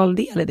väldigt central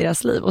del i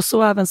deras liv. Och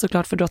så även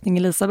såklart för drottning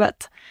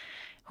Elizabeth.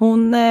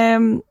 Hon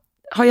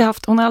har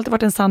alltid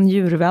varit en sann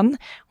djurvän.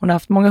 Hon har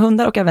haft många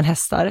hundar och även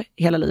hästar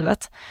hela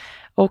livet.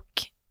 Och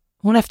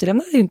hon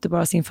efterlämnade ju inte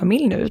bara sin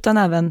familj nu, utan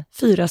även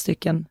 4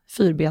 stycken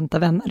fyrbenta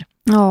vänner.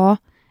 Ja,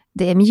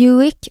 det är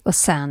Mewick och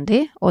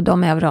Sandy, och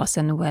de är av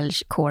rasen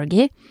Welsh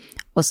Corgi.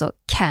 Och så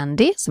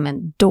Candy som är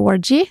en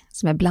Dorgie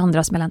som är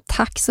blandras mellan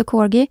tax och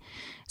corgi,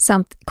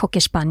 samt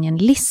cockerspanien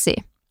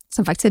Lizzie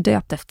som faktiskt är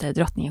döpt efter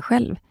drottningen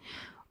själv.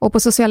 Och på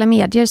sociala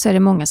medier så är det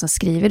många som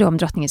skriver då om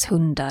drottningens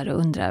hundar och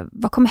undrar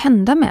vad kommer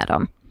hända med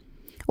dem.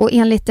 Och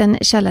enligt en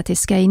källa till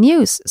Sky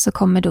News så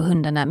kommer då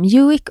hundarna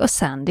Mewick och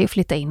Sandy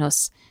flytta in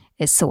hos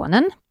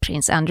sonen,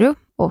 prins Andrew,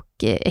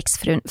 och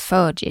exfrun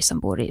Fergie som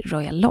bor i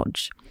Royal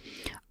Lodge.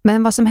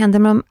 Men vad som händer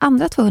med de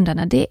andra 2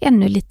 hundarna, det är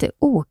ännu lite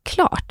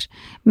oklart.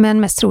 Men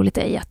mest troligt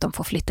är att de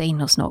får flytta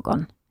in hos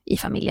någon i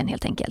familjen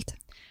helt enkelt.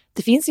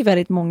 Det finns ju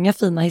väldigt många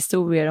fina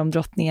historier om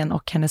drottningen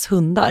och hennes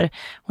hundar.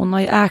 Hon har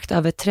ju ägt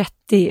över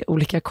 30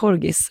 olika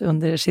corgis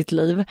under sitt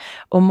liv.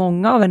 Och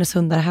många av hennes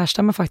hundar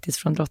härstammar faktiskt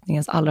från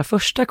drottningens allra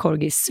första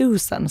corgi,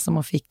 Susan, som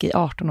hon fick i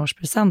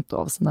 18-årspresent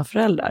av sina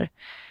föräldrar.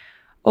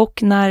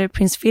 Och när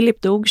prins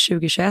Philip dog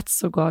 2021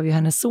 så gav ju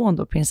hennes son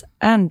då, prins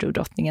Andrew,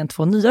 drottningen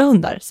 2 nya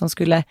hundar som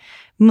skulle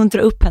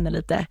muntra upp henne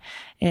lite.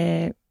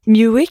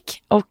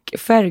 Mewick och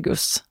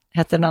Fergus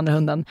hette den andra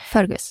hunden.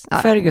 Fergus. Ja.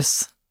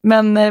 Fergus.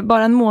 Men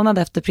bara en månad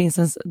efter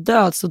prinsens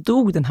död så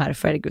dog den här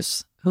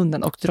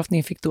Fergus-hunden, och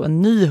drottningen fick då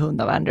en ny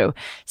hund av Andrew,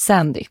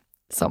 Sandy,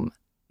 som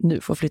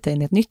nu får flytta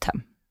in i ett nytt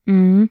hem.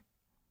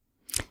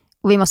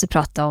 Och vi måste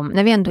prata om,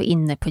 när vi ändå är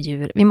inne på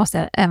djur, vi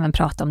måste även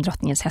prata om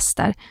drottningens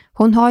hästar.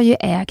 Hon har ju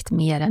ägt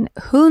mer än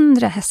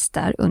 100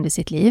 hästar under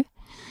sitt liv.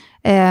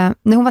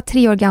 När hon var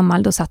 3 år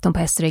gammal då satt hon på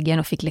hästryggen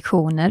och fick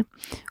lektioner.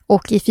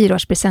 Och i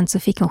 4-årspresent så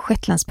fick hon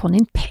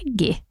shetlandsponnyn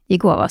Peggy i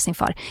gåva av sin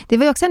far. Det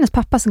var ju också hennes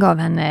pappa som gav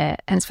henne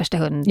hennes första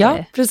hund,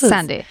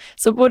 Sandy.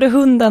 Så både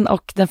hunden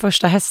och den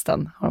första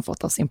hästen har hon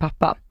fått av sin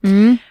pappa.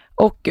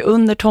 Och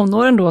under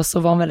tonåren då så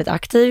var hon väldigt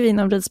aktiv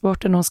inom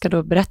ridsporten. Hon ska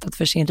då berättat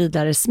för sin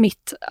ridlärare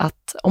Smith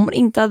att om hon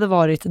inte hade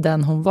varit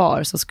den hon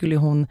var så skulle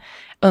hon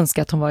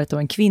önska att hon varit då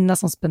en kvinna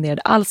som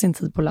spenderade all sin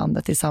tid på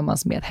landet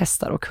tillsammans med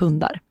hästar och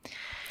hundar.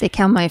 Det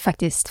kan man ju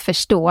faktiskt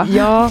förstå.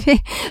 Ja,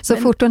 så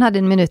fort hon hade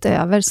en minut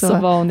över så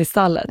var hon i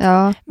stallet.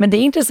 Ja. Men det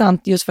är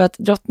intressant just för att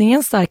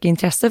drottningens starka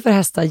intresse för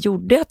hästar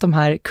gjorde att de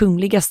här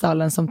kungliga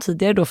stallen som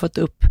tidigare då fått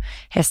upp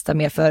hästar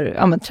med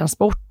för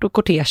transport och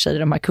kortege i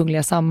de här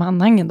kungliga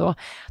sammanhangen då,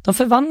 de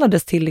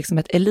förvandlades till liksom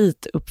ett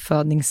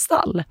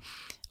elituppfödningsstall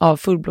av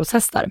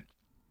fullblodshästar.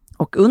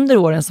 Och under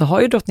åren så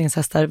har ju drottningens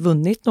hästar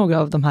vunnit några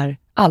av de här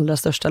allra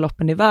största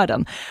loppen i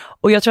världen.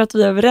 Och jag tror att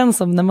vi är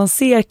överens om när man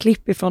ser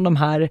klipp ifrån de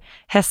här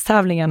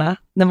hästtävlingarna,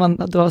 när man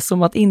då har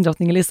zoomat in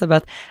drottning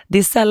Elizabeth, det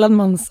är sällan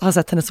man har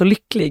sett henne så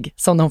lycklig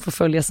som när hon får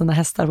följa sina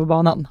hästar på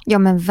banan. Ja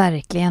men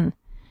verkligen.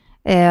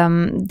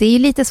 Det är ju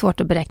lite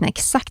svårt att beräkna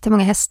exakt hur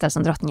många hästar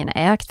som drottningen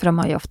har ägt, för de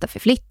har ju ofta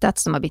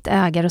förflyttats, de har bytt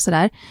ägare och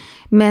sådär.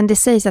 Men det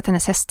sägs att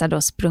hennes hästar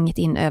då sprungit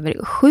in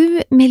över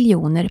 7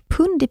 miljoner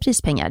pund i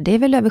prispengar. Det är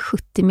väl över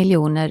 70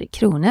 miljoner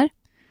kronor.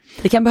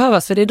 Det kan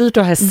behövas för det är dyrt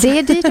att ha häst. Det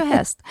är dyrt att ha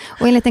häst.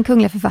 Och enligt den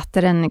kungliga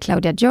författaren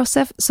Claudia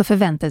Joseph så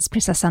förväntades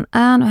prinsessan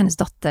Anne och hennes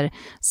dotter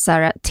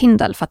Sara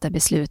Tyndall fatta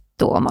beslut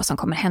då om vad som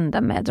kommer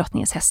hända med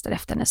drottningens hästar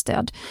efter hennes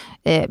död.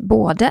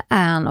 Både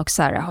Anne och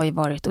Sara har ju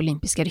varit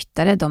olympiska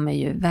ryttare. De är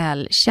ju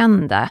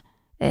välkända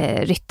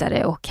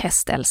ryttare och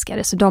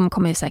hästälskare. Så de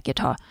kommer ju säkert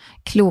ha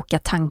kloka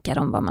tankar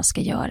om vad man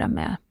ska göra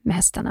med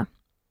hästarna.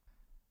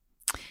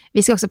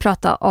 Vi ska också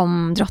prata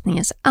om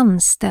drottningens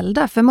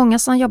anställda. För många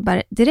som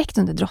jobbar direkt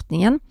under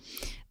drottningen,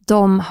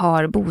 de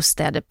har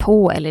bostäder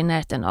på eller i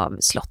närheten av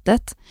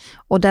slottet.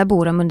 Och där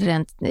bor de under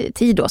en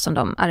tid då som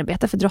de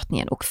arbetar för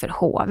drottningen och för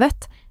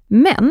hovet.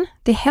 Men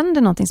det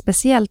händer någonting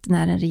speciellt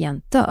när en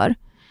regent dör.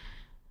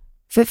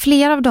 För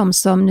flera av dem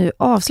som nu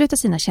avslutar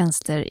sina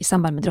tjänster i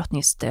samband med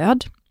drottningens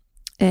död,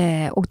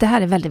 och det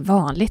här är väldigt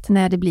vanligt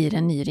när det blir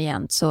en ny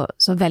regent,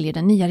 så väljer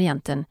den nya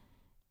regenten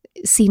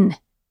sin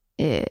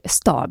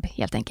stab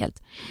helt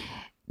enkelt.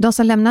 De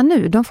som lämnar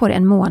nu, de får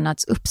en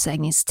månads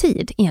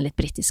uppsägningstid enligt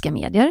brittiska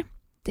medier.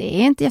 Det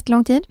är inte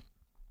jättelång tid.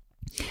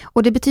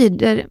 Och det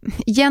betyder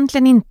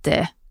egentligen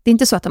inte, det är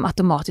inte så att de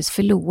automatiskt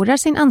förlorar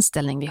sin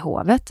anställning vid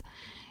hovet,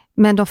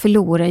 men de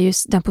förlorar ju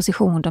den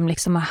position de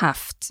liksom har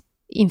haft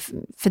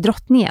för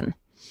drottningen.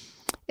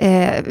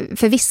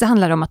 För vissa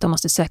handlar det om att de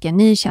måste söka en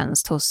ny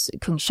tjänst hos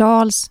kung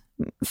Charles,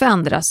 för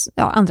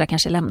andra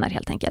kanske lämnar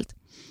helt enkelt.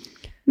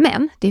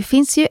 Men det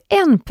finns ju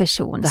en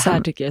person det här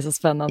som, tycker jag är så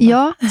spännande.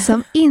 Ja,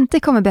 som inte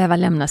kommer behöva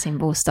lämna sin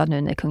bostad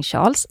nu när kung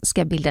Charles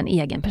ska bilda en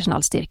egen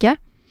personalstyrka.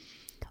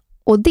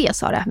 Och det,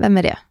 Sara, vem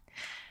är det?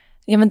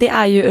 Ja, men det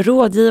är ju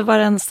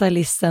rådgivaren,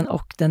 stylisten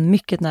och den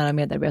mycket nära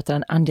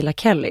medarbetaren Angela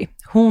Kelly.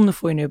 Hon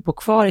får ju nu bo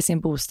kvar i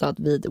sin bostad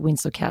vid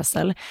Windsor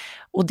Castle.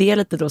 Och det är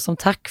lite då som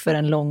tack för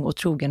en lång och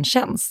trogen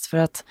tjänst. För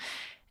att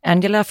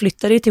Angela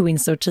flyttade till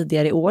Windsor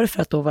tidigare i år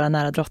för att då vara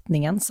nära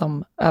drottningen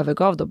som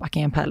övergav då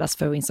Buckingham Palace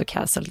för Windsor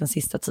Castle den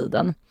sista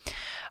tiden.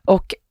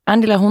 Och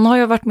Angela, hon har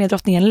ju varit med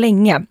drottningen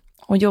länge.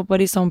 Hon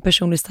jobbade som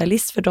personlig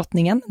stylist för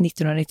drottningen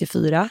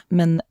 1994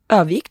 men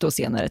övergick då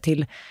senare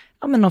till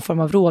någon form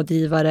av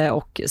rådgivare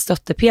och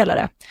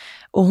stöttepelare.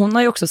 Och hon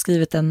har ju också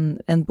skrivit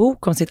en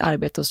bok om sitt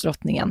arbete hos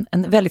drottningen.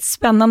 En väldigt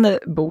spännande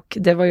bok.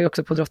 Det var ju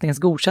också på drottningens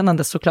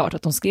godkännande såklart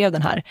att hon skrev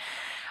den här.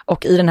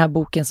 Och i den här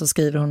boken så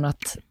skriver hon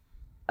att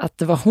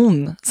det var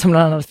hon som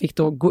bland annat fick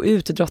då gå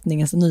ut i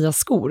drottningens nya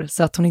skor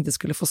så att hon inte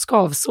skulle få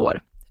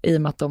skavsår i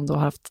och med att de då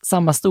har haft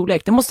samma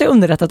storlek. Det måste ju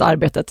underlättat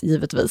arbetet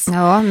givetvis.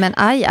 Ja, men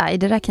aj,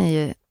 det där kan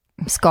ju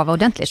skava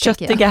ordentligt.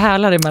 Köttiga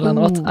hälar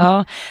emellanåt.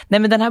 Ja. Nej,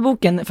 men den här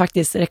boken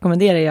faktiskt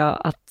rekommenderar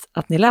jag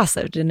att ni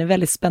läser. Den är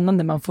väldigt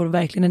spännande. Man får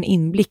verkligen en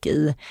inblick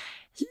i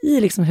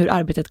liksom hur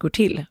arbetet går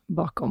till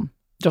bakom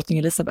drottning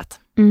Elizabeth.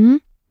 Mm.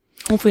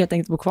 Hon får helt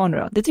enkelt bo kvar nu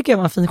då. Det tycker jag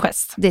var en fin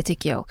gest. Det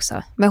tycker jag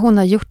också. Men hon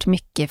har gjort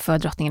mycket för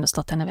drottningen och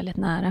stått henne väldigt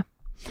nära.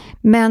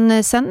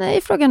 Men sen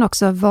är frågan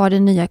också var det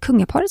nya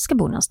kungaparet ska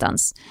bo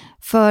någonstans.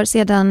 För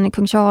sedan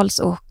kung Charles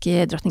och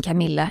drottning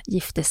Camilla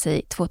gifte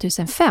sig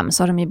 2005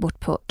 så har de ju bott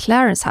på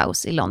Clarence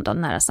House i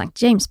London nära St.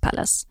 James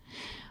Palace.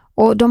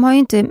 Och de har ju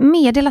inte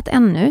meddelat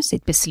ännu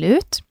sitt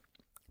beslut.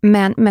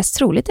 Men mest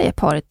troligt är att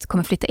paret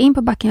kommer flytta in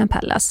på Buckingham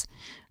Palace.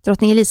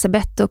 Drottning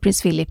Elizabeth och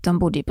prins Philip, de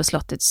bodde ju på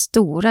slottet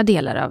stora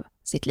delar av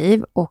sitt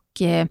liv.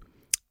 Och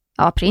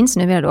prins,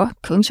 nu är det då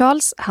kung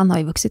Charles, han har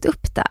ju vuxit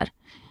upp där.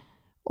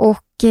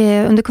 Och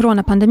under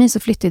coronapandemin så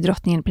flyttade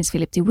drottningen och prins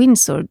Philip till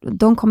Windsor.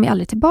 De kom ju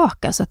aldrig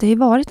tillbaka, så att det har ju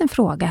varit en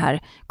fråga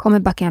här. Kommer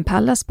Buckingham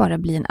Palace bara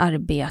bli en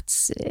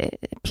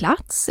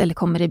arbetsplats eller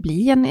kommer det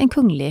bli en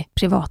kunglig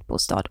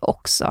privatbostad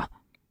också?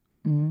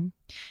 Mm.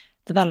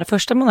 Den allra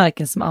första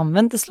monarken som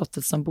använde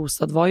slottet som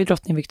bostad var ju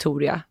drottning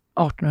Victoria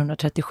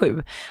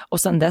 1837.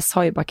 Och sedan dess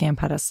har ju Buckingham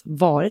Palace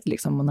varit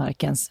liksom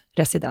monarkens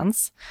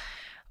residens.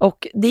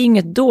 Och det är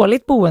inget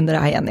dåligt boende det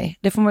här, Jenny.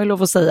 Det får man ju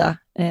lov att säga.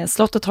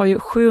 Slottet har ju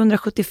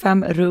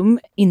 775 rum,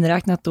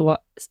 inräknat då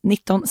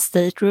 19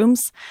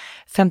 staterooms,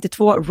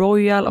 52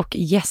 royal och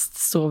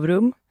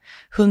gästsovrum,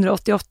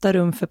 188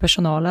 rum för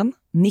personalen,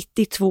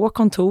 92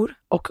 kontor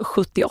och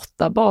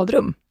 78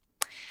 badrum.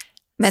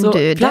 Men så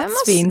du,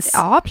 plats finns.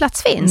 Ja,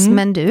 plats finns.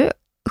 Men du,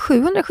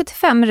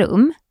 775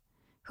 rum,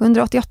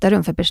 188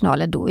 rum för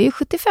personalen, då är ju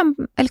 75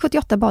 eller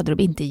 78 badrum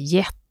inte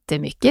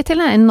jättemycket till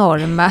den här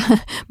enorma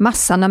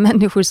massan av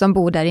människor som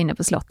bor där inne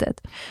på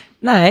slottet.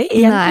 Nej,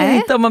 egentligen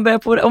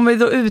inte. Om vi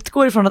då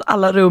utgår ifrån att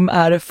alla rum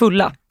är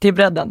fulla till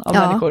bredden av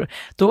människor,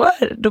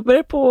 då börjar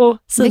det på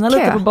sina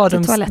lite på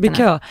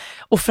badrumskö.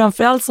 Och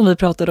framförallt som vi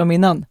pratade om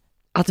innan,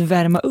 att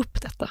värma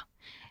upp detta.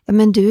 Ja,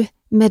 men du,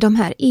 med de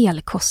här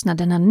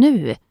elkostnaderna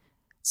nu,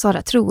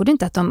 Sara, tror du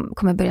inte att de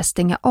kommer börja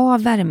stänga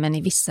av värmen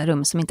i vissa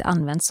rum som inte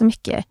används så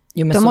mycket?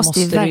 Jo, men de så måste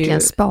ju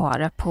verkligen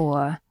spara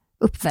på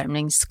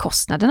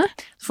uppvärmningskostnaderna.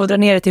 Du får dra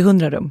ner det till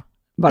 100 rum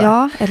bara.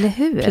 Ja, eller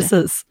hur?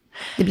 Precis.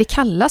 Det blir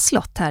kalla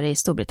slott här i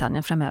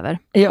Storbritannien framöver.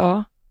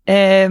 Ja,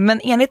 men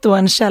enligt då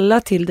en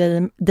källa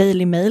till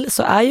Daily Mail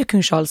så är ju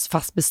kung Charles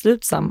fast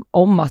beslutsam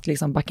om att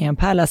liksom Buckingham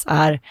Palace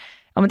är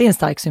det är en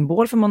stark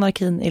symbol för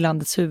monarkin i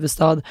landets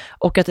huvudstad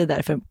och att det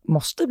därför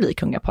måste bli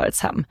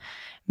kungaparets hem.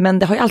 Men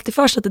det har ju alltid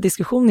förts lite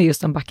diskussioner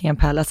just om Buckingham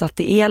Palace, att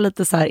det är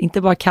lite så här,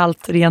 inte bara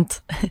kallt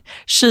rent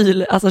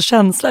kyl, alltså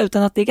känsla,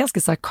 utan att det är ganska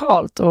så här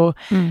kallt och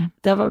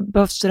det har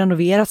behövts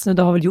renoveras nu,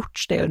 det har väl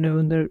gjorts det nu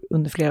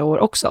under flera år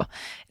också.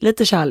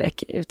 Lite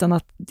kärlek, utan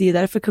att det är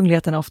därför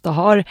kungligheterna ofta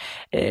har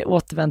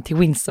återvänt till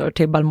Windsor,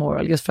 till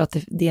Balmoral, just för att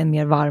det är en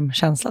mer varm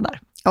känsla där.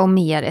 Och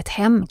mer ett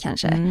hem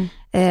kanske.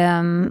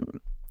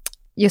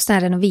 Just den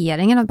här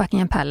renoveringen av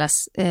Buckingham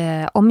Palace,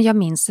 om jag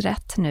minns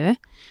rätt nu,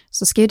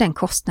 så ska ju den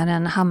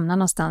kostnaden hamna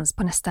någonstans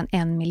på nästan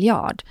 1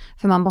 miljard.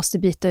 För man måste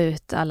byta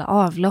ut alla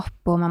avlopp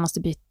och man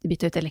måste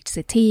byta ut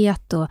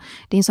elektricitet. Och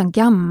det är en sån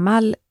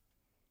gammal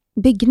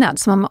byggnad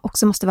som man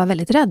också måste vara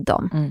väldigt rädd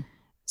om.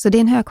 Så det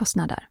är en hög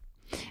kostnad där.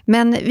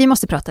 Men vi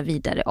måste prata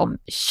vidare om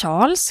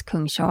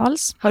kung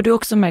Charles. Har du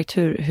också märkt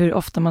hur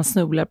ofta man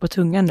snubblar på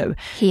tungan nu?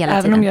 Hela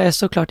Även tiden. om jag är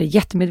såklart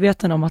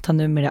jättemedveten om att han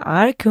numera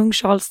är kung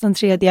Charles den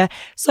tredje,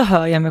 så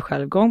hör jag mig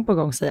själv gång på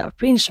gång säga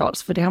prins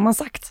Charles, för det har man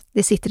sagt.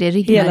 Det sitter i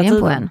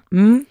ryggmärgen på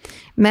en.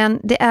 Men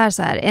det är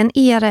så här, en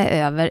era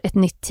är över, ett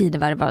nytt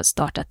tidevarv har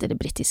startat i det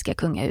brittiska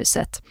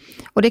kungahuset.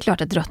 Och det är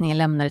klart att drottningen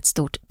lämnar ett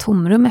stort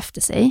tomrum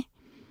efter sig.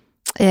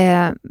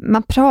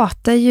 Man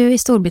pratar ju i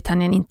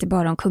Storbritannien inte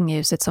bara om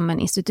kungahuset som en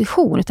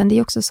institution, utan det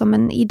är också som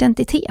en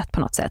identitet på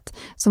något sätt,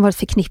 som varit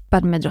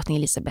förknippad med drottning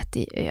Elizabeth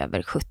i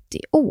över 70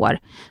 år.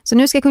 Så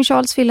nu ska kung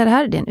Charles fylla det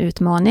här, det är en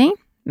utmaning,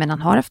 men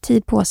han har haft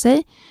tid på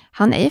sig.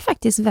 Han är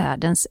faktiskt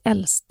världens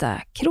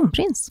äldsta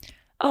kronprins.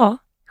 Ja,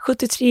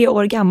 73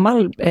 år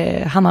gammal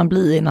hann han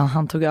bli innan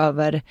han tog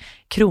över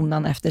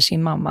kronan efter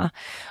sin mamma.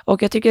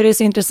 Och jag tycker det är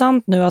så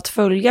intressant nu att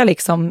följa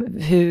liksom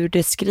hur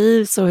det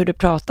skrivs och hur det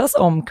pratas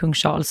om kung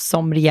Charles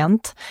som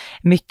regent.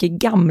 Mycket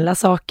gamla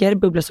saker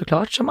bubblar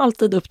såklart som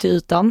alltid upp till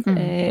ytan.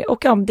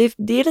 Och ja,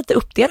 det är lite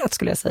uppdelat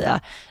skulle jag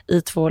säga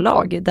i 2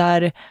 lag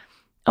där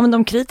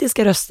de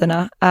kritiska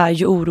rösterna är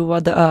ju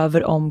oroade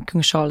över om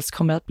kung Charles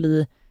kommer att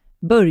bli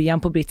början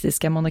på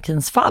brittiska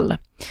monarkins fall.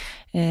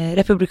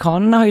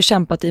 Republikanerna har ju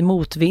kämpat i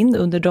motvind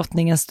under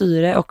drottningens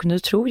styre och nu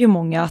tror ju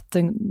många att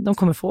de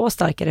kommer få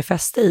starkare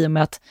fäste i och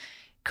med att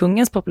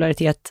kungens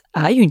popularitet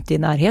är ju inte i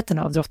närheten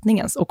av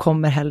drottningens och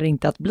kommer heller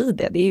inte att bli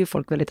det. Det är ju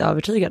folk väldigt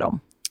övertygade om.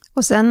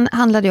 Och sen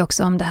handlar det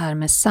också om det här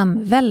med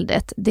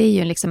samväldet. Det är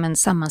ju liksom en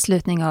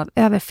sammanslutning av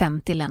över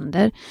 50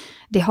 länder.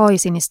 Det har ju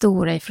sin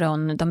historia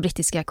från de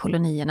brittiska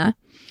kolonierna.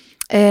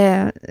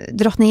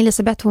 Drottning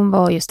Elizabeth, hon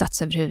var ju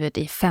statsöverhuvud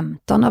i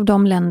 15 av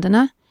de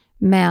länderna,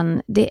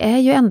 men det är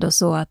ju ändå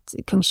så att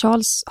kung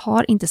Charles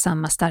har inte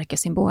samma starka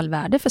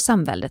symbolvärde för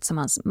samväldet som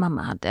hans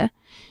mamma hade.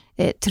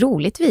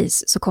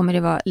 Troligtvis så kommer det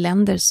vara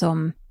länder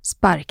som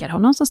sparkar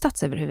honom som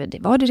statsöverhuvud. Det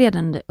var det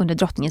redan under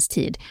drottningens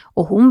tid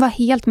och hon var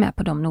helt med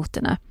på de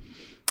noterna.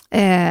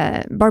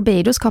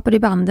 Barbados kapade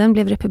banden,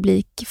 blev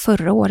republik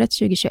förra året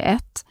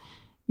 2021.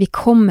 Vi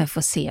kommer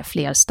få se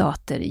fler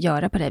stater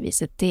göra på det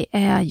viset. Det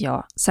är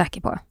jag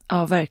säker på.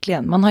 Ja,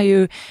 verkligen.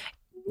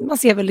 Man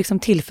ser väl liksom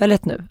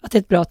tillfället nu. Att det är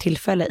ett bra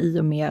tillfälle i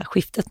och med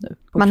skiftet nu.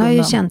 Man har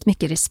ju känt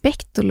mycket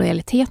respekt och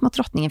lojalitet mot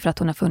drottningen för att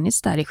hon har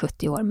funnits där i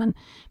 70 år.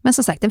 Men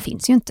som sagt, den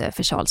finns ju inte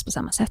för Charles på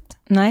samma sätt.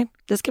 Nej,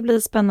 det ska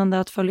bli spännande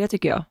att följa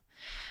tycker jag.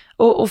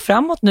 Och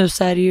framåt nu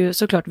så är det ju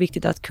såklart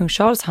viktigt att kung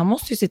Charles, han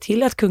måste ju se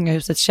till att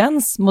kungahuset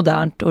känns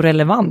modernt och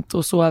relevant.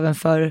 Och så även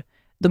för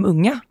de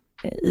unga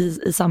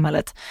i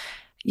samhället.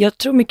 Jag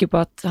tror mycket på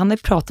att, han har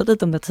pratat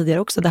lite om det tidigare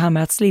också, det här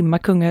med att slimma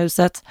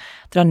kungahuset,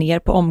 dra ner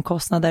på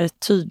omkostnader,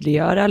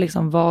 tydliggöra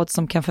liksom vad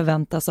som kan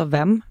förväntas av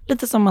vem.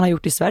 Lite som man har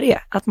gjort i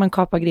Sverige, att man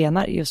kapar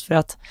grenar just för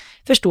att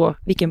förstå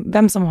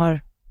vem som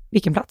har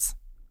vilken plats.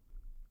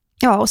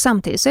 Ja, och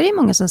samtidigt så är det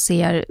många som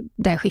ser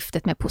det här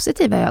skiftet med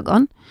positiva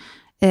ögon.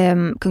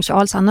 Kung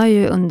Charles, han har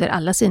ju under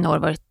alla sina år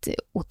varit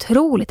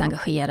otroligt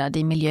engagerad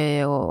i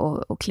miljö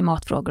och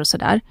klimatfrågor och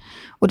sådär.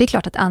 Och det är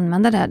klart att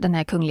använda den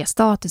här kungliga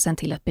statusen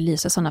till att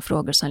belysa sådana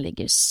frågor som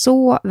ligger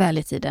så väl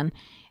i tiden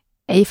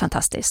är ju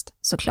fantastiskt,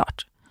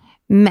 såklart.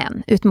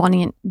 Men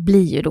utmaningen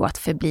blir ju då att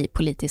förbli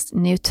politiskt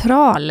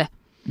neutral.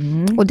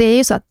 Och det är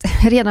ju så att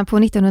redan på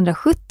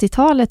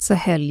 1970-talet så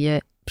höll ju,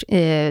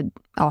 nu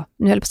höll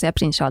jag på att säga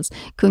prins Charles,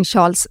 kung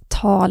Charles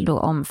tal då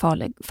om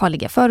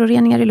farliga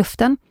föroreningar i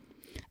luften.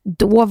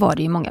 Då var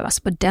det ju många,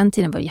 alltså på den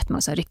tiden var det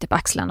jättemånga som ryckte på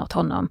axlarna åt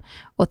honom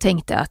och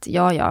tänkte att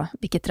ja,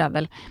 vilket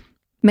travel.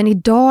 Men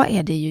idag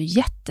är det ju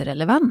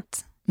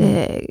jätterelevant.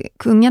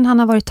 Kungen, han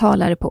har varit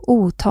talare på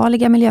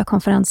otaliga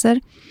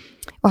miljökonferenser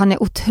och han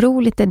är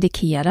otroligt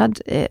dedikerad.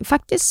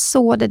 Faktiskt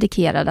så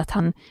dedikerad att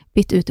han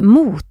bytt ut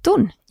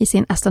motorn i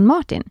sin Aston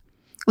Martin.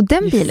 Och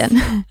den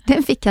bilen,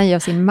 den fick han ge av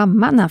sin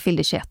mamma när han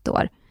fyllde 21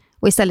 år.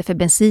 Och istället för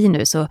bensin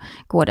nu så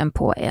går den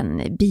på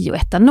en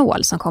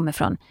bioetanol som kommer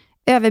från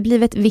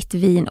överblivet vitt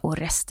vin och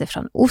rester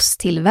från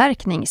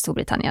osttillverkning i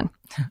Storbritannien.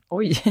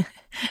 Oj.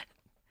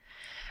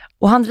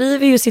 Och han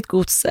driver ju sitt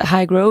gods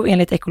Highgrove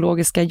enligt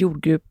ekologiska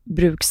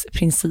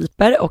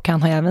jordbruksprinciper och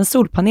han har även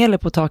solpaneler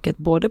på taket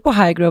både på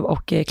Highgrove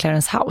och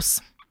Clarence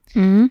House.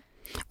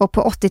 Och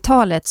på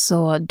 80-talet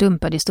så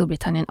dumpade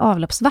Storbritannien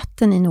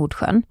avloppsvatten i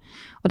Nordsjön.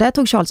 Och det här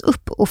tog Charles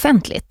upp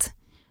offentligt.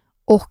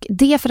 Och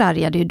det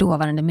förargade ju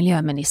dåvarande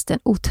miljöministern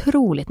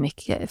otroligt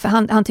mycket. För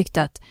han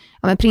tyckte att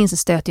prinsen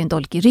stöter ju en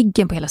dolk i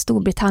ryggen på hela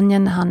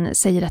Storbritannien. Han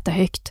säger detta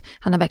högt.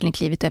 Han har verkligen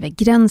klivit över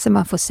gränsen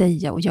man får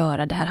säga och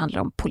göra. Det här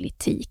handlar om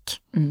politik.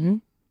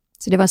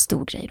 Så det var en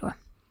stor grej då.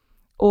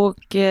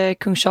 Och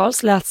kung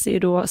Charles lät sig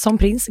då som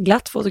prins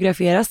glatt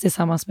fotograferas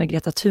tillsammans med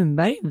Greta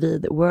Thunberg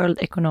vid World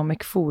Economic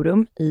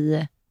Forum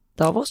i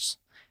Davos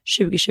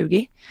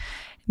 2020.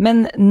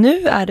 Men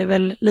nu är det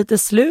väl lite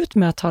slut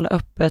med att tala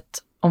öppet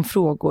om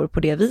frågor på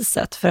det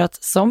viset. För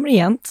att som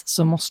regent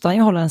så måste han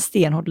ju hålla en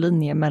stenhård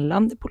linje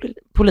mellan det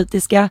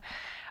politiska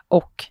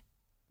och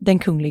den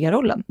kungliga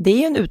rollen. Det är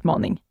ju en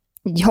utmaning.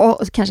 Ja,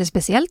 och kanske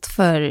speciellt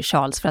för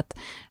Charles för att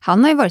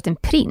han har ju varit en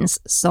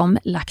prins som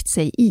lagt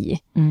sig i.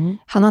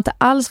 Han har inte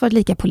alls varit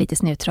lika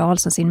politiskt neutral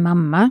som sin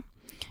mamma.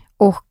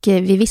 Och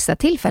vid vissa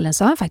tillfällen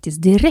så har han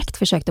faktiskt direkt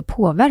försökt att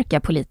påverka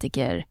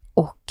politiker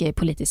och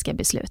politiska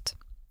beslut.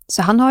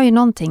 Så han har ju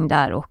någonting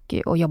där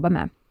att jobba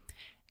med.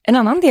 En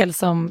annan del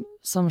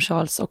som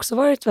Charles också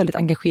varit väldigt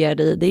engagerad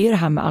i, det är ju det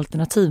här med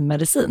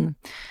alternativmedicin.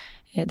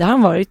 Det har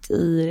han varit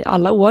i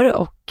alla år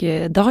och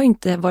det har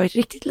inte varit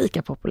riktigt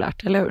lika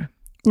populärt, eller hur?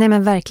 Nej,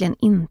 men verkligen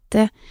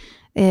inte.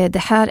 Det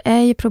här är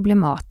ju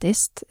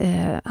problematiskt.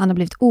 Han har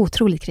blivit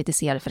otroligt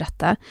kritiserad för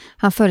detta.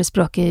 Han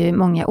förespråkar ju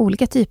många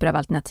olika typer av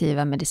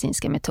alternativa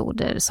medicinska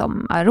metoder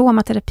som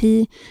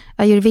aromaterapi,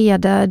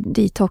 ayurveda,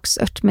 detox,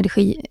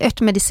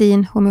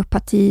 örtmedicin,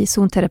 homeopati,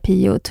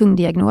 zonterapi och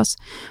tungdiagnos.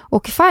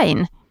 Och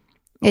fine,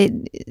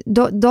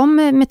 de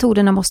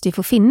metoderna måste ju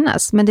få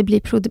finnas, men det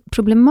blir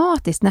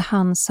problematiskt när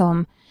han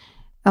som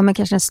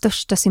kanske den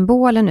största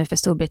symbolen nu för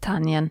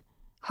Storbritannien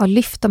har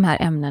lyft de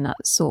här ämnena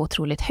så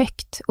otroligt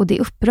högt och det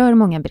upprör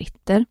många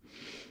britter.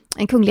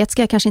 En kunglighet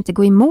ska kanske inte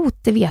gå emot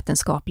det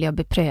vetenskapliga och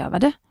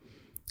beprövade.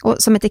 Och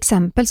som ett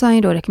exempel så har han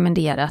ju då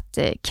rekommenderat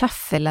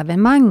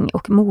kaffelavemang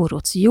och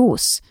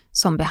morotsjuice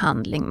som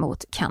behandling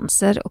mot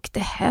cancer och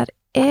det här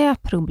är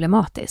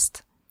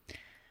problematiskt.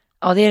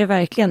 Ja, det är det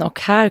verkligen och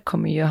här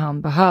kommer ju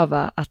han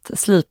behöva att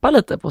slipa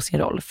lite på sin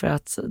roll för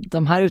att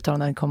de här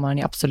uttalanden kommer han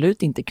ju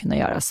absolut inte kunna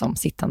göra som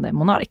sittande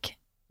monark.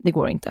 Det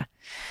går inte.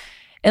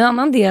 En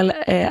annan del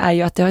är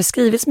ju att det har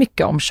skrivits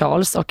mycket om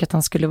Charles och att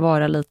han skulle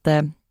vara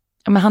lite,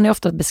 han är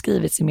ofta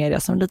beskrivits i media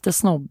som lite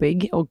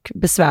snobbig och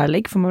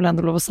besvärlig får man väl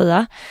ändå lov att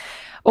säga.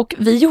 Och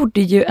vi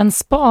gjorde ju en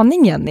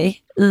spaning, Jenny,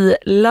 i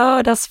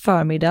lördags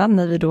förmiddag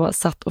när vi då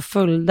satt och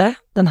följde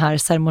den här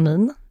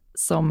ceremonin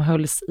som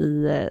hölls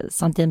i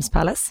St. James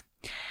Palace.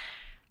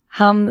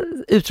 Han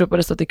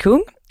utropades då till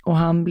kung och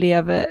han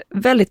blev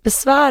väldigt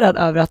besvärad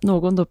över att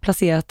någon då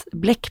placerat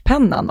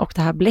bläckpennan och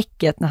det här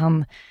bläcket när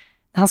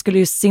han skulle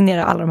ju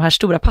signera alla de här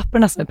stora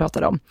papperna som vi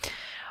pratade om.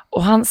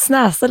 Och han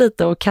snäsade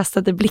lite och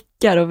kastade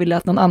blickar och ville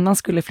att någon annan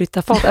skulle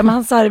flytta fart. Men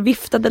han så här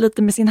viftade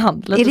lite med sin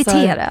hand.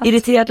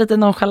 Irriterat, lite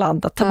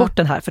nonchalant att ta bort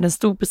den här. För den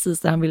stod precis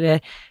där han ville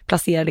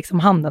placera liksom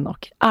handen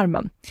och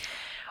armen.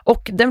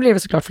 Och den blev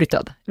såklart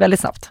flyttad väldigt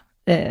snabbt.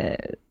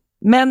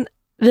 Men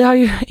vi har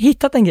ju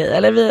hittat en grej.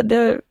 Eller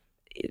det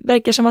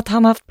verkar som att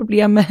han har haft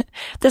problem med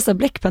dessa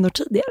bläckpennor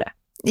tidigare.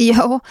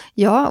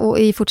 Ja, och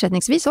i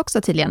fortsättningsvis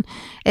också tydligen.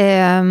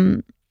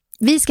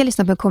 Vi ska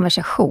lyssna på en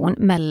konversation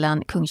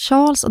mellan kung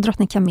Charles och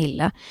drottning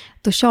Camilla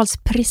då Charles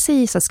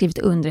precis har skrivit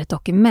under ett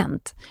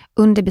dokument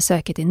under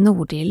besöket i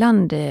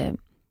Nordirland. Det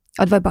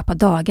var bara ett par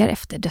dagar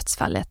efter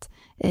dödsfallet.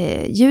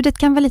 Ljudet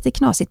kan vara lite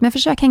knasigt, men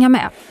försök hänga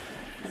med.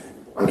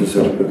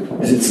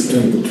 Is it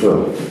September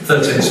 12?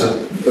 13, sir.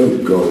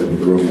 Oh God, I'm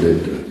the wrong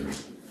date.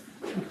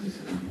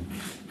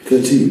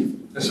 13?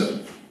 Yes, sir.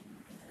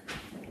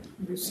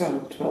 You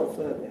sound 12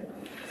 earlier.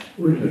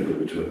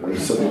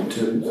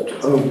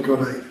 Oh God,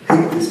 I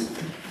hate this.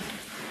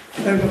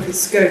 Oh, look,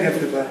 it's going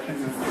everywhere. Hang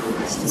on.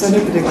 So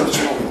nobody got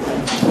shot.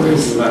 Oh, look,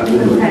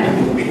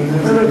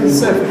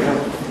 it's everywhere.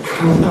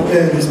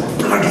 This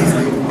bloody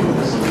thing.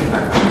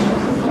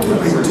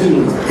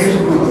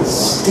 Everyone's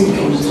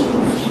stinking.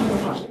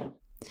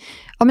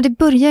 Ja, men det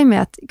börjar ju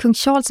med att kung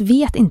Charles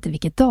vet inte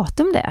vilket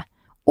datum det är.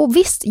 Och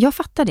visst, jag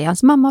fattar det.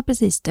 Hans mamma har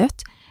precis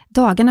dött.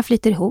 Dagarna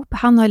flyter ihop.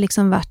 Han har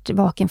liksom varit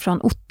vaken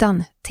från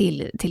ottan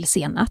till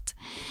senat.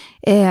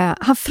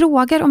 Han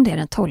frågar om det är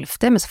den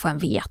 12:e, men så får han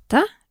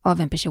veta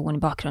av en person i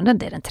bakgrunden.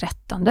 Det är den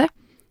 13:e.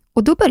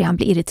 Och då börjar han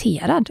bli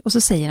irriterad. Och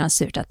så säger han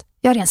surt att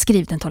jag har redan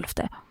skrivit den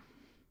 12:e.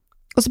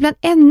 Och så blir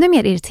han ännu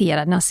mer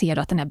irriterad när han ser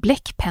att den här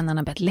bläckpennan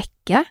har börjat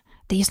läcka.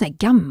 Det är ju såna här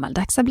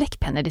gammaldagsa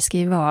bläckpennor. Det ska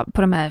ju vara,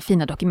 på de här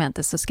fina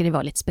dokumenten så ska det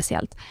vara lite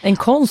speciellt. En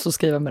konst att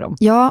skriva med dem.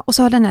 Ja, och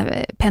så har den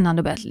här pennan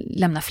då börjat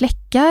lämna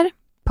fläckar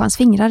på hans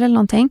fingrar eller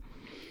någonting.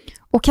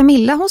 Och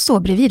Camilla, hon står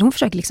bredvid. Hon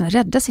försöker liksom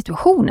rädda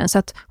situationen så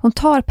att hon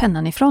tar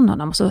pennan ifrån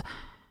honom.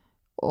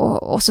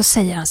 Och så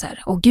säger han så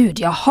här: åh gud,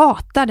 jag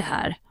hatar det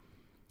här.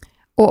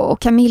 Och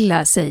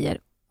Camilla säger: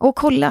 åh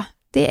kolla,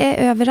 det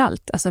är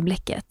överallt, alltså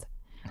bläcket.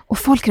 Och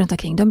folk runt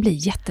omkring, de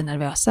blir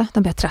jättenervösa.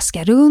 De börjar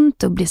traska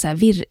runt och blir så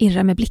här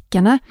irra med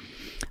blickarna.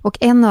 Och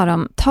en av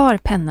dem tar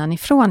pennan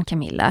ifrån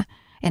Camilla.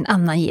 En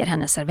annan ger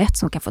henne servett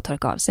som kan få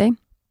torka av sig.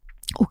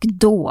 Och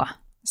då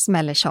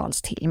smäller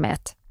Charles till med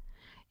ett: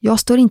 jag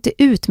står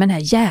inte ut med den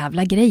här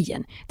jävla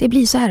grejen. Det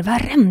blir så här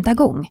varenda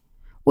gång.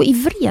 Och i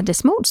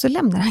vredesmod så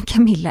lämnar han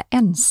Camilla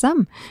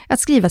ensam att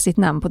skriva sitt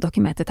namn på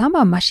dokumentet. Han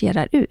bara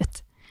marscherar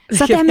ut.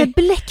 Så att det här med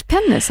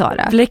bläckpennor,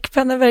 Sara.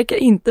 Bläckpennor verkar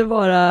inte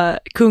vara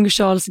kung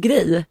Charles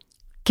grej.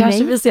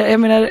 Kanske vi ser, jag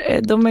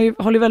menar, de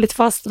håller väldigt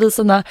fast vid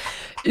sina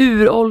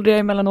uråldriga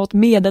emellanåt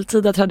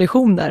medeltida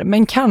traditioner.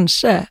 Men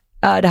kanske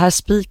är det här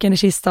spiken i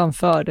kistan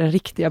för den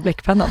riktiga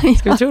bläckpennan.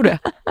 Ska vi tro det?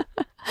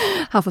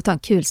 Han får ta en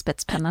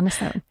kulspetspenna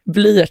nästan.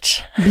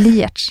 Blyerts.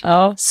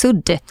 Ja.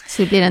 Sudd.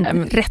 Så det blir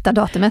den rätta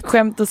datumet.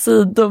 Skämt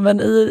åsido,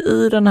 men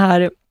i de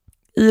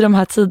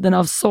här tiderna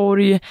av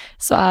sorg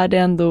så är det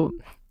ändå,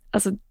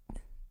 alltså,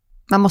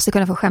 man måste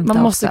kunna få skämta.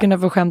 Man måste kunna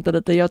få skämta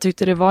lite. Jag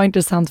tyckte det var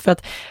intressant för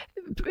att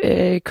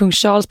kung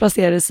Charles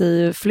placerade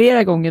sig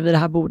flera gånger vid det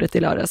här bordet i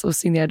lördags och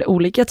signerade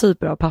olika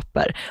typer av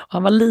papper. Och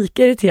han var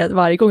lika irriterad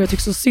varje gång. Jag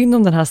tycker så synd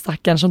om den här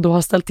stackaren som då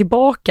har ställt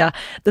tillbaka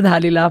den här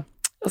lilla,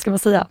 vad ska man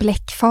säga?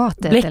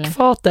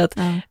 Bläckfatet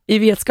i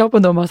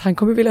vetskapen om att han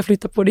kommer vilja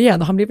flytta på det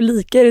igen. Och han blev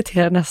lika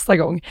irriterad nästa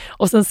gång.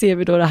 Och sen ser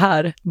vi då det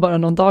här bara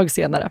någon dag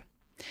senare.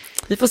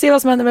 Vi får se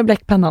vad som händer med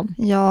bläckpennan.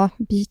 Ja,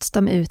 byts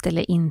de ut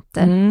eller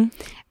inte.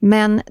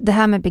 Men det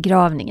här med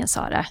begravningen,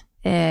 Sara,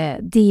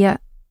 det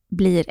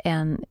blir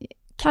en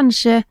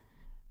kanske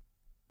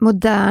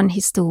modern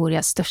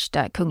historias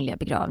största kungliga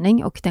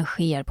begravning. Och den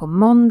sker på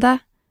måndag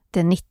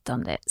den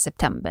 19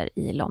 september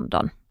i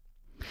London.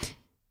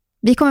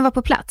 Vi kommer vara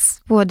på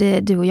plats, både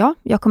du och jag.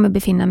 Jag kommer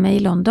befinna mig i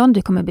London,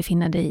 du kommer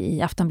befinna dig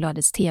i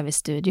Aftonbladets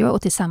tv-studio.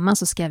 Och tillsammans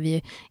så ska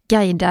vi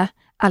guida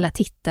alla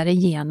tittare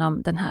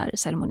genom den här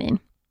ceremonin.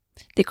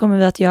 Det kommer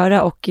vi att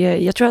göra och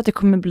jag tror att det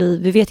kommer bli,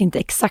 vi vet inte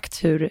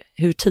exakt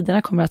hur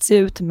tiderna kommer att se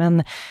ut,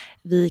 men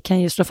vi kan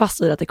ju slå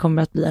fast vid att det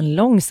kommer att bli en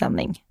lång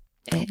sändning.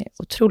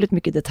 Otroligt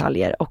mycket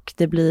detaljer och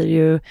det blir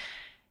ju,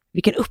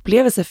 vilken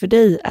upplevelse för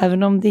dig,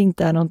 även om det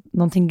inte är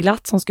någonting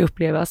glatt som ska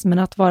upplevas, men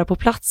att vara på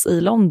plats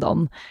i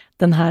London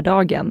den här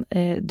dagen,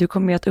 du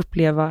kommer ju att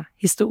uppleva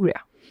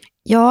historia.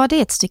 Ja, det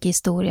är ett stycke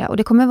historia och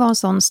det kommer vara en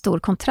sån stor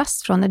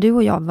kontrast från när du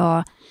och jag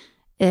var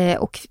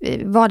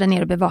där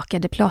nere och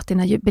bevakade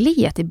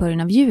platinajubileet i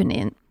början av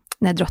juni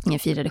när drottningen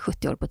firade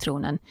 70 år på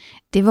tronen.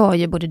 Det var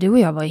ju, både du och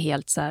jag var ju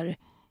helt så här,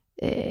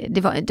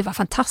 det var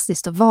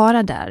fantastiskt att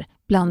vara där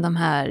bland de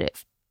här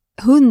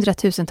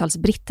 100,000-tals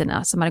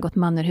britterna som hade gått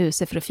man ur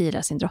huset för att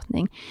fira sin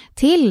drottning,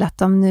 till att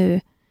de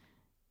nu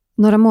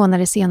några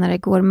månader senare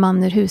går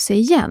man ur huset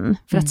igen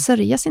för att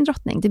sörja sin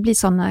drottning. Det blir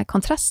sådana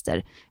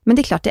kontraster. Men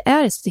det är klart, det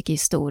är ett stycke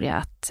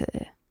historia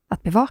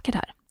att bevaka det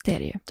här. Det är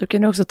det ju. Då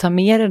kan du också ta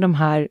med dig de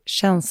här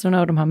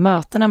känslorna och de här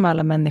mötena med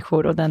alla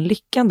människor och den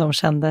lyckan de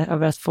kände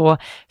över att få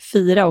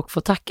fira och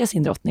få tacka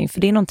sin drottning.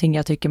 För det är någonting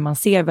jag tycker man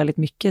ser väldigt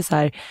mycket så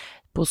här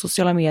på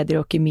sociala medier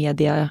och i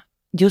media.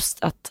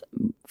 Just att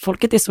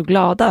folket är så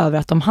glada över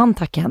att de hann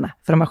tacka henne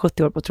för de här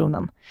 70 år på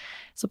tronen.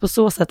 Så på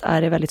så sätt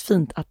är det väldigt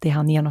fint att det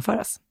hann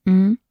genomföras.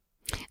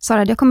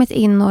 Sara, det har kommit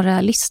in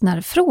några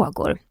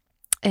lyssnarfrågor.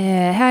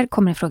 Här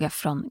kommer en fråga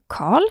från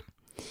Karl.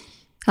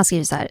 Han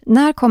skriver så här: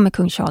 när kommer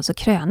kung Charles att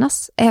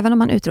krönas? Även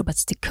om han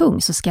utropats till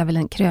kung så ska väl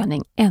en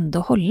kröning ändå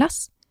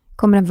hållas?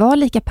 Kommer den vara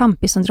lika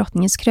pampig som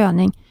drottningens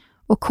kröning?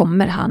 Och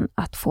kommer han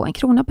att få en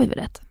krona på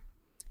huvudet?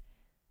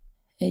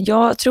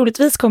 Ja,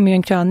 troligtvis kommer ju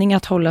en kröning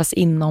att hållas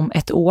inom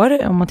ett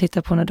år. Om man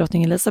tittar på när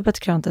drottning Elisabeth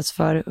kröntes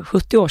för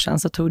 70 år sedan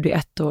så tog det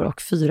 1 år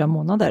och 4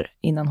 månader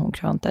innan hon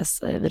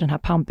kröntes vid den här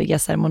pampiga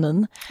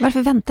ceremonin.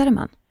 Varför väntade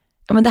man?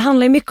 Ja, men det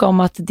handlar ju mycket om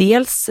att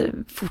dels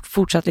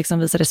fortsatt liksom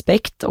visa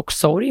respekt och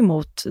sorg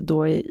mot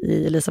då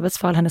i Elisabeths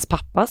fall hennes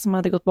pappa som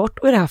hade gått bort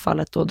och i det här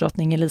fallet då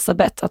drottning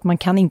Elisabeth. Att man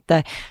kan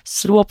inte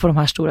slå på de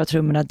här stora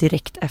trummorna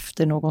direkt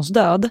efter någons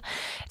död.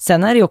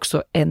 Sen är det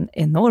också en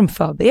enorm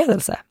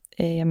förberedelse.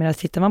 Jag menar,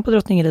 tittar man på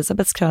drottning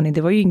Elisabeths kröning,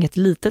 det var ju inget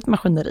litet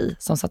maskineri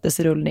som sattes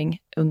i rullning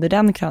under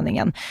den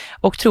kröningen.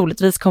 Och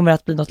troligtvis kommer det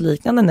att bli något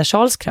liknande när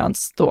Charles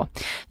kröns då.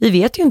 Vi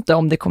vet ju inte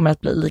om det kommer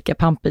att bli lika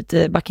pampigt.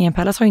 Buckingham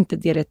Palace har inte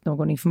delat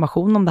någon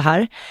information om det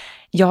här.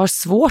 Jag har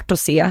svårt att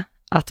se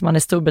att man i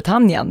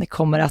Storbritannien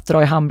kommer att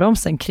dra i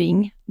handbromsen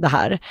kring det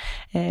här.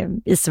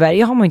 I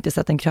Sverige har man inte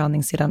sett en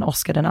kröning sedan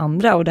Oscar den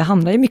andra, och det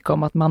handlar ju mycket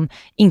om att man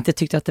inte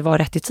tyckte att det var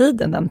rätt i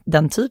tiden,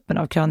 den typen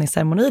av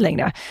kröningsceremoni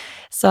längre.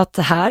 Så att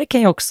här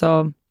kan ju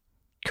också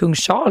kung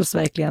Charles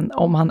verkligen,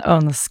 om han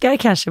önskar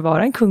kanske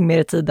vara en kung mer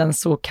i tiden,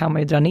 så kan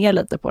man ju dra ner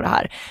lite på det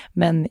här.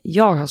 Men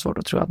jag har svårt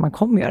att tro att man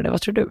kommer göra det.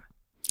 Vad tror du?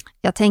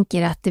 Jag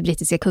tänker att det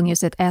brittiska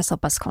kungahuset är så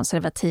pass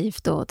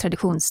konservativt och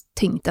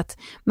traditionstyngt att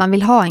man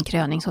vill ha en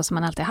kröning så som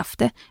man alltid haft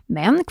det.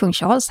 Men kung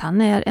Charles,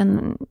 han är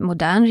en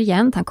modern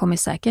regent. Han kommer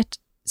säkert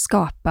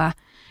skapa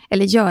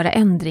eller göra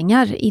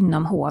ändringar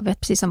inom hovet,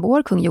 precis som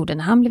vår kung gjorde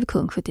när han blev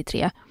kung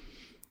 73.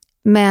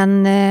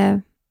 Men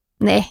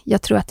nej,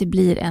 jag tror att det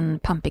blir en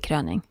pampig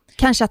kröning.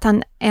 Kanske att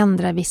han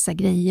ändrar vissa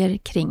grejer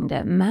kring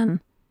det, men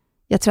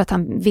jag tror att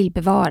han vill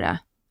bevara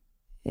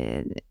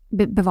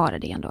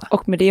det ändå.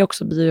 Och med det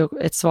också blir ju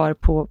ett svar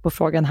på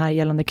frågan här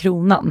gällande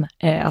kronan.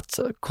 Att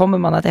kommer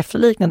man att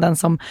efterlikna den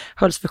som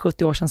hölls för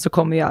 70 år sedan, så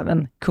kommer ju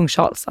även kung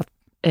Charles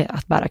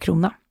att bära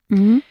krona.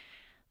 Mm.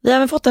 Vi har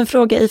även fått en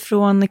fråga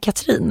ifrån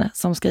Katrin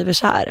som skriver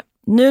så här.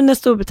 Nu när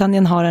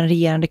Storbritannien har en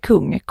regerande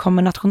kung,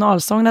 kommer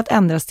nationalsången att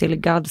ändras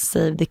till God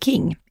Save the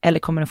King, eller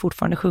kommer den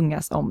fortfarande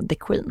sjungas om The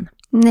Queen?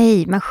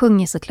 Nej, man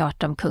sjunger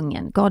såklart om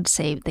kungen, God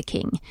Save the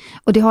King.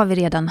 Och det har vi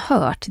redan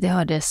hört. Det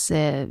hördes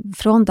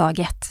från dag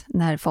ett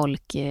när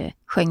folk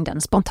sjöng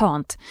den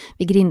spontant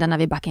vid grindarna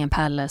vid Buckingham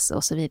Palace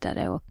och så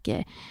vidare. Och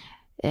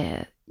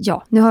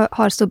ja, nu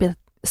har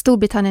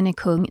Storbritannien en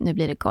kung, nu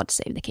blir det God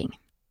Save the King.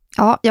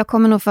 Ja, jag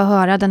kommer nog få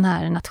höra den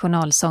här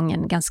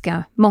nationalsången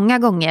ganska många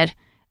gånger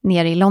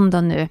nere i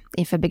London nu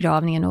inför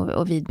begravningen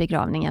och vid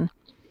begravningen.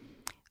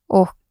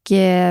 Och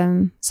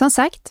som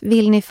sagt,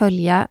 vill ni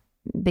följa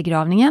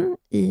begravningen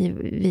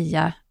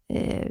via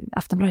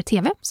Aftonbladet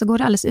TV så går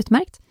det alldeles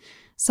utmärkt.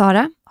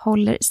 Sara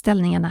håller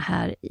ställningarna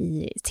här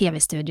i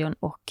tv-studion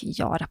och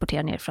jag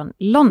rapporterar ner från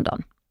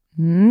London.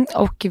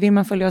 Och vill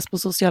man följa oss på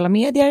sociala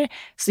medier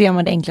så gör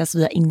man det enklast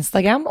via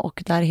Instagram,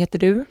 och där heter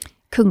du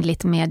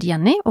Kungligt med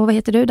Jenny. Och vad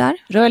heter du där?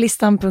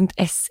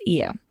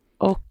 Royalistan.se.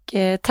 Och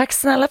tack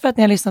snälla för att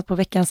ni har lyssnat på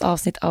veckans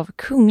avsnitt av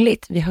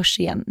Kungligt. Vi hörs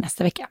igen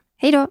nästa vecka.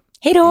 Hej då!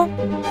 Hej då!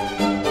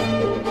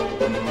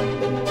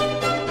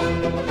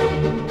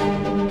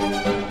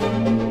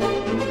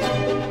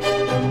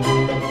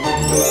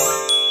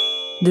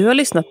 Du har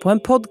lyssnat på en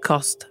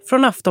podcast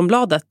från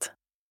Aftonbladet.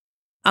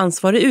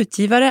 Ansvarig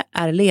utgivare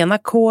är Lena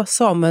K.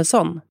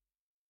 Samuelsson.